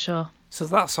street for sure. So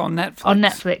that's on Netflix. On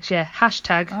Netflix, yeah.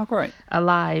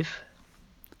 #Alive.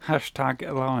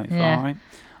 #Alive. Yeah. All right.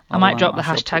 I might drop the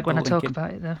shall hashtag put when I the talk link in.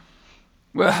 about it though.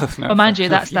 Well, no, Well, mind you,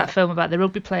 fair that's enough, that film about the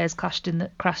rugby players crashed in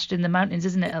the mountains,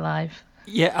 isn't it? Alive.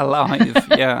 Yeah, Alive.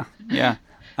 yeah.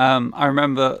 I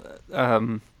remember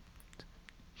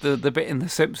the bit in The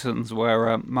Simpsons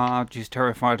where Marge is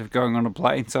terrified of going on a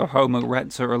plane, so Homer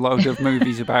rents her a load of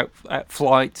movies about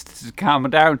flights to calm her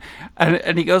down,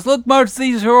 and he goes, "Look, Marge,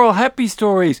 these are all happy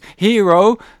stories.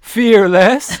 Hero,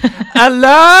 fearless,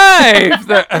 alive,"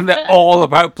 and they're all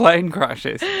about plane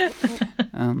crashes.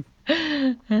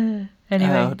 Anyway,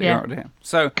 oh dear.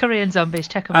 So Korean zombies,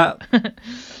 check them out.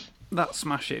 That's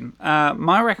smashing.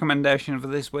 My recommendation for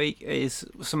this week is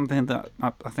something that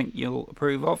I think you'll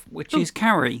approve of, which is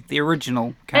Carrie. The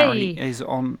original Carrie is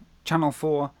on Channel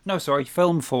 4. No, sorry,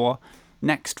 Film 4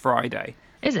 next Friday.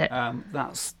 Is it?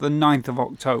 That's the 9th of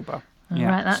October.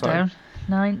 Write that down.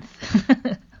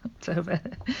 9th October.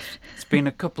 It's been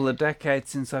a couple of decades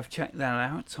since I've checked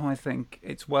that out, so I think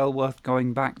it's well worth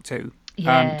going back to.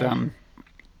 Yeah. And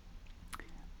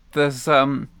there's...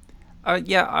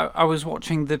 I was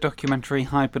watching the documentary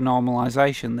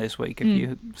Hypernormalization this week. Have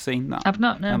you seen that? I've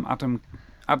not, no.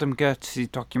 Adam Curtis's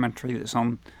documentary that's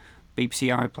on BBC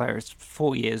iPlayer. It's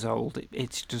 4 years old.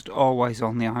 It's just always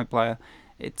on the iPlayer.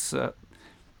 It's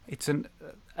an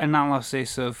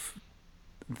analysis of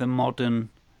the modern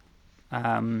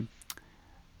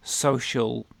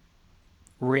social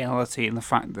reality and the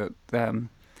fact that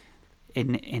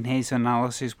in his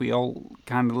analysis we all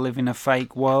kind of live in a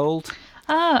fake world.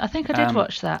 I think I did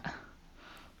watch that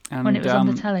when it was on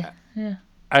the telly. Yeah.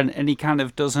 And he kind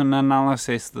of does an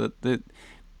analysis that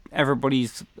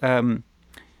everybody's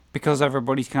because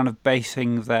everybody's kind of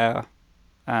basing their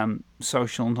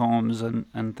social norms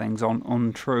and things on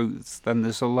untruths. Then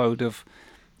there's a load of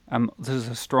there's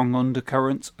a strong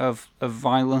undercurrent of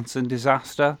violence and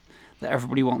disaster that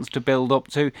everybody wants to build up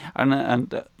to.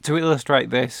 And to illustrate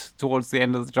this, towards the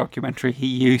end of the documentary, he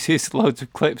uses loads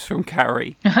of clips from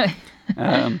Carrie. I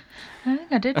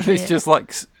think I did. And it's just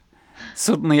like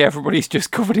suddenly everybody's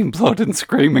just covered in blood and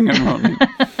screaming and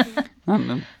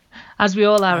running. As we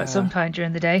all are at some point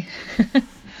during the day.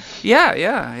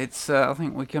 Yeah. It's I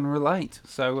think we can relate.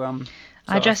 So,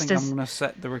 I think I'm going to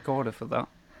set the recorder for that.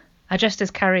 I dressed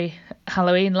as Carrie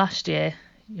Halloween last year.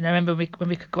 Remember when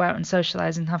we could go out and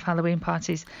socialise and have Halloween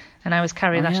parties, and I was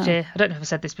Carrie last year. I don't know if I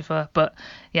said this before, but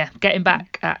yeah, getting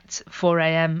back at 4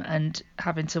 a.m. and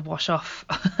having to wash off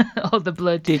all the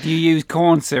blood. Did you use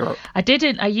corn syrup? I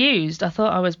didn't. I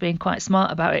thought I was being quite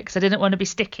smart about it because I didn't want to be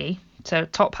sticky. So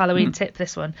top Halloween tip,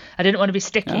 this one. I didn't want to be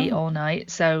sticky all night,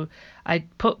 so I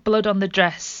put blood on the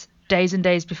dress days and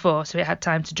days before so it had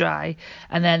time to dry,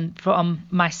 and then for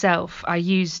myself I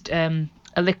used a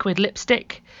liquid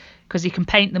lipstick, because you can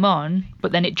paint them on,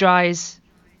 but then it dries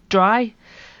dry.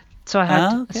 So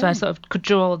I sort of could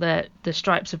draw the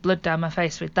stripes of blood down my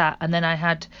face with that, and then I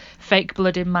had fake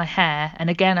blood in my hair, and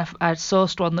again I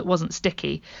sourced one that wasn't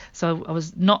sticky, so I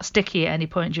was not sticky at any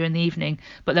point during the evening.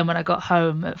 But then when I got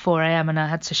home at 4 a.m. and I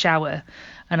had to shower,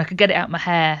 and I could get it out my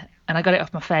hair, and I got it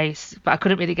off my face, but I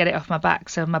couldn't really get it off my back,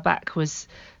 so my back was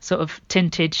sort of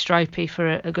tinted, stripy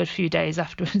for a good few days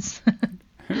afterwards.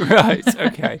 Right.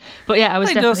 Okay. But yeah, I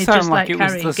was definitely just like it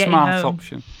Carrie, was the getting smart home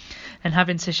option. and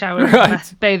having to shower, Right.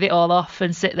 and bathe it all off,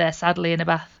 and sit there sadly in a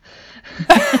bath.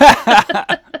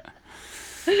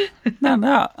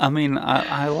 No. I mean,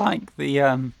 I like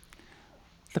the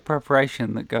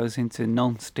preparation that goes into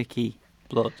non-sticky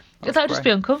blood. That would just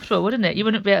be uncomfortable, wouldn't it? You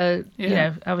wouldn't be able to, Yeah. you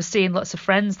know, I was seeing lots of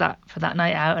friends for that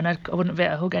night out, and I wouldn't be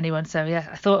able to hug anyone. So yeah,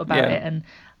 I thought about it, and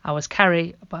I was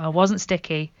Carrie, but I wasn't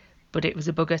sticky, but it was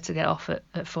a bugger to get off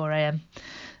at 4 a.m.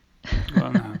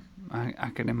 Well, no,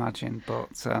 I can imagine, but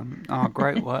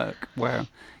great work. We're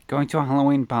going to a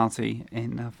Halloween party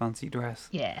in a fancy dress.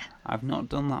 Yeah. I've not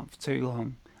done that for too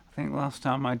long. I think last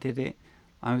time I did it,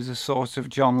 I was a sort of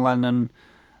John Lennon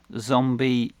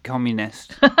zombie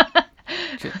communist.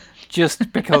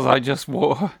 Just because I just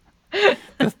wore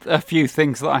a few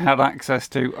things that I had access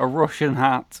to: a Russian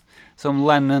hat, some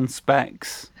Lennon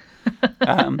specs.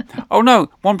 Oh no!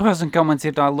 One person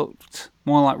commented I looked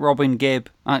more like Robin Gibb,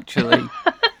 actually.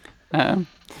 So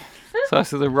I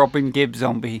said the Robin Gibb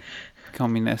zombie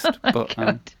communist. But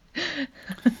anyway,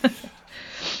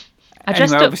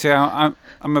 obviously I'm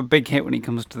a big hit when it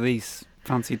comes to these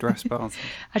fancy dress parties.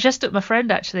 I dressed up my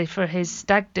friend actually for his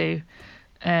stag do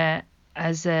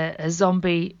as a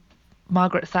zombie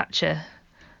Margaret Thatcher.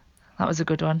 That was a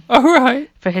good one. Oh right.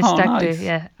 For his stag nice. do,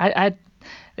 yeah. I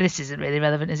this isn't really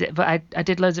relevant, is it? But I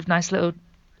did loads of nice little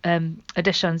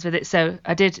additions with it. So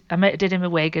I did him a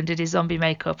wig and did his zombie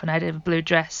makeup, and I did a blue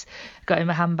dress, got him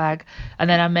a handbag, and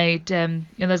then I made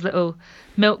those little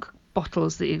milk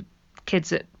bottles that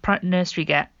kids at nursery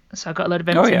get. So I got a load of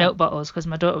empty milk bottles because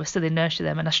my daughter was still in nursery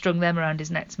them, and I strung them around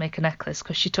his neck to make a necklace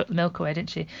because she took the milk away, didn't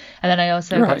she? And then I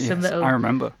also got some little, I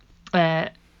remember,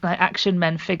 like Action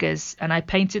Men figures, and I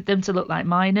painted them to look like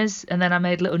miners, and then I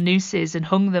made little nooses and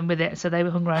hung them with it, so they were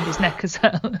hung around his neck as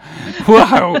well.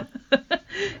 Wow.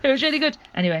 It was really good.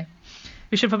 Anyway,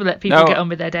 we should probably let people get on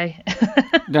with their day.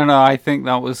 No, I think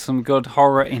that was some good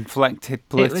horror-inflected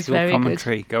political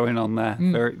commentary good. Going on there.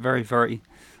 Very, very, very,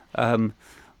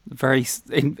 very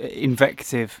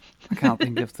invective. I can't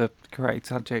think of the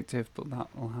correct adjective, but that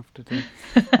will have to do.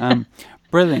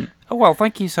 Brilliant. Oh, well,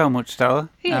 thank you so much, Stella.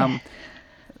 Yeah.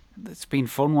 It's been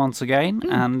fun once again,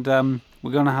 and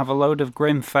we're going to have a load of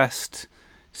Grimfest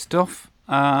stuff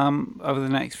over the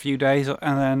next few days,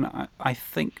 and then I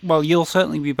think, well, you'll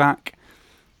certainly be back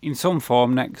in some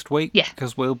form next week,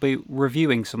 because we'll be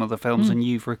reviewing some of the films, and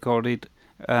you've recorded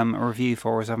a review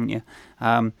for us, haven't you?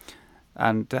 Yes,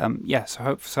 I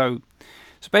hope so.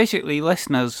 So basically,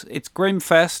 listeners, it's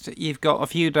Grimfest. You've got a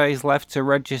few days left to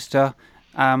register.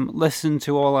 Listen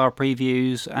to all our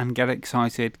previews and get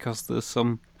excited, because there's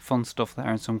some fun stuff there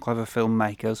and some clever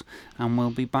filmmakers, and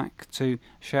we'll be back to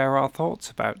share our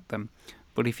thoughts about them.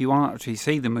 But if you want to actually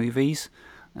see the movies,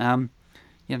 get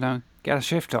a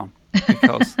shift on,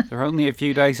 because they're only a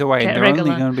few days away and they're only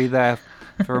going to be there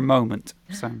for a moment.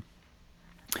 So,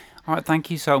 all right,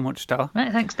 thank you so much, Stella.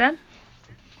 Right, thanks, Dan.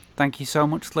 Thank you so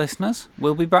much, listeners.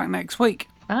 We'll be back next week.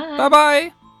 Bye.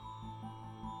 Bye-bye.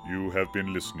 You have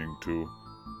been listening to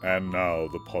And Now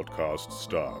the Podcast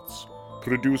Starts.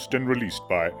 Produced and released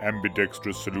by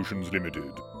Ambidextrous Solutions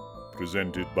Limited.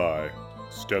 Presented by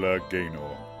Stella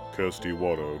Gaynor, Kirsty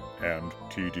Warrow, and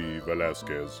T.D.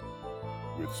 Velasquez.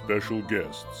 With special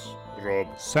guests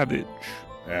Rob Savage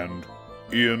and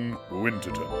Ian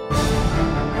Winterton.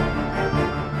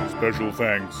 Special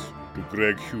thanks to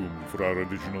Greg Hume for our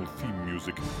original theme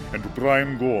music and to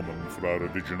Brian Gorman for our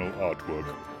original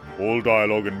artwork. All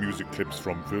dialogue and music clips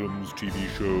from films, TV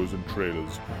shows, and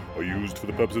trailers are used for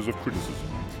the purposes of criticism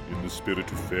in the spirit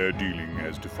of fair dealing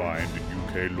as defined in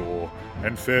UK law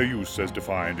and fair use as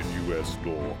defined in US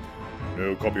law.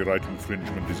 No copyright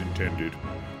infringement is intended.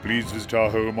 Please visit our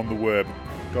home on the web,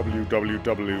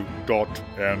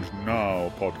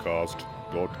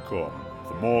 www.andnowpodcast.com,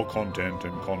 for more content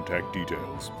and contact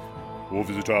details. Or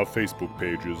visit our Facebook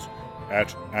pages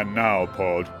at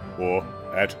AndNowPod or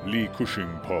at Lee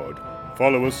Cushing Pod.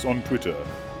 Follow us on Twitter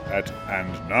at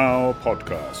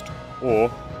AndNowPodcast or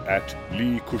at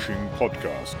Lee Cushing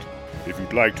Podcast. If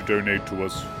you'd like to donate to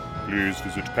us, please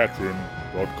visit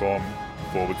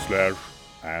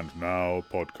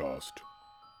patreon.com/AndNowPodcast.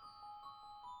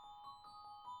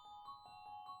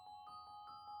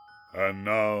 And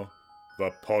now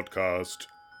the podcast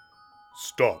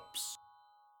stops.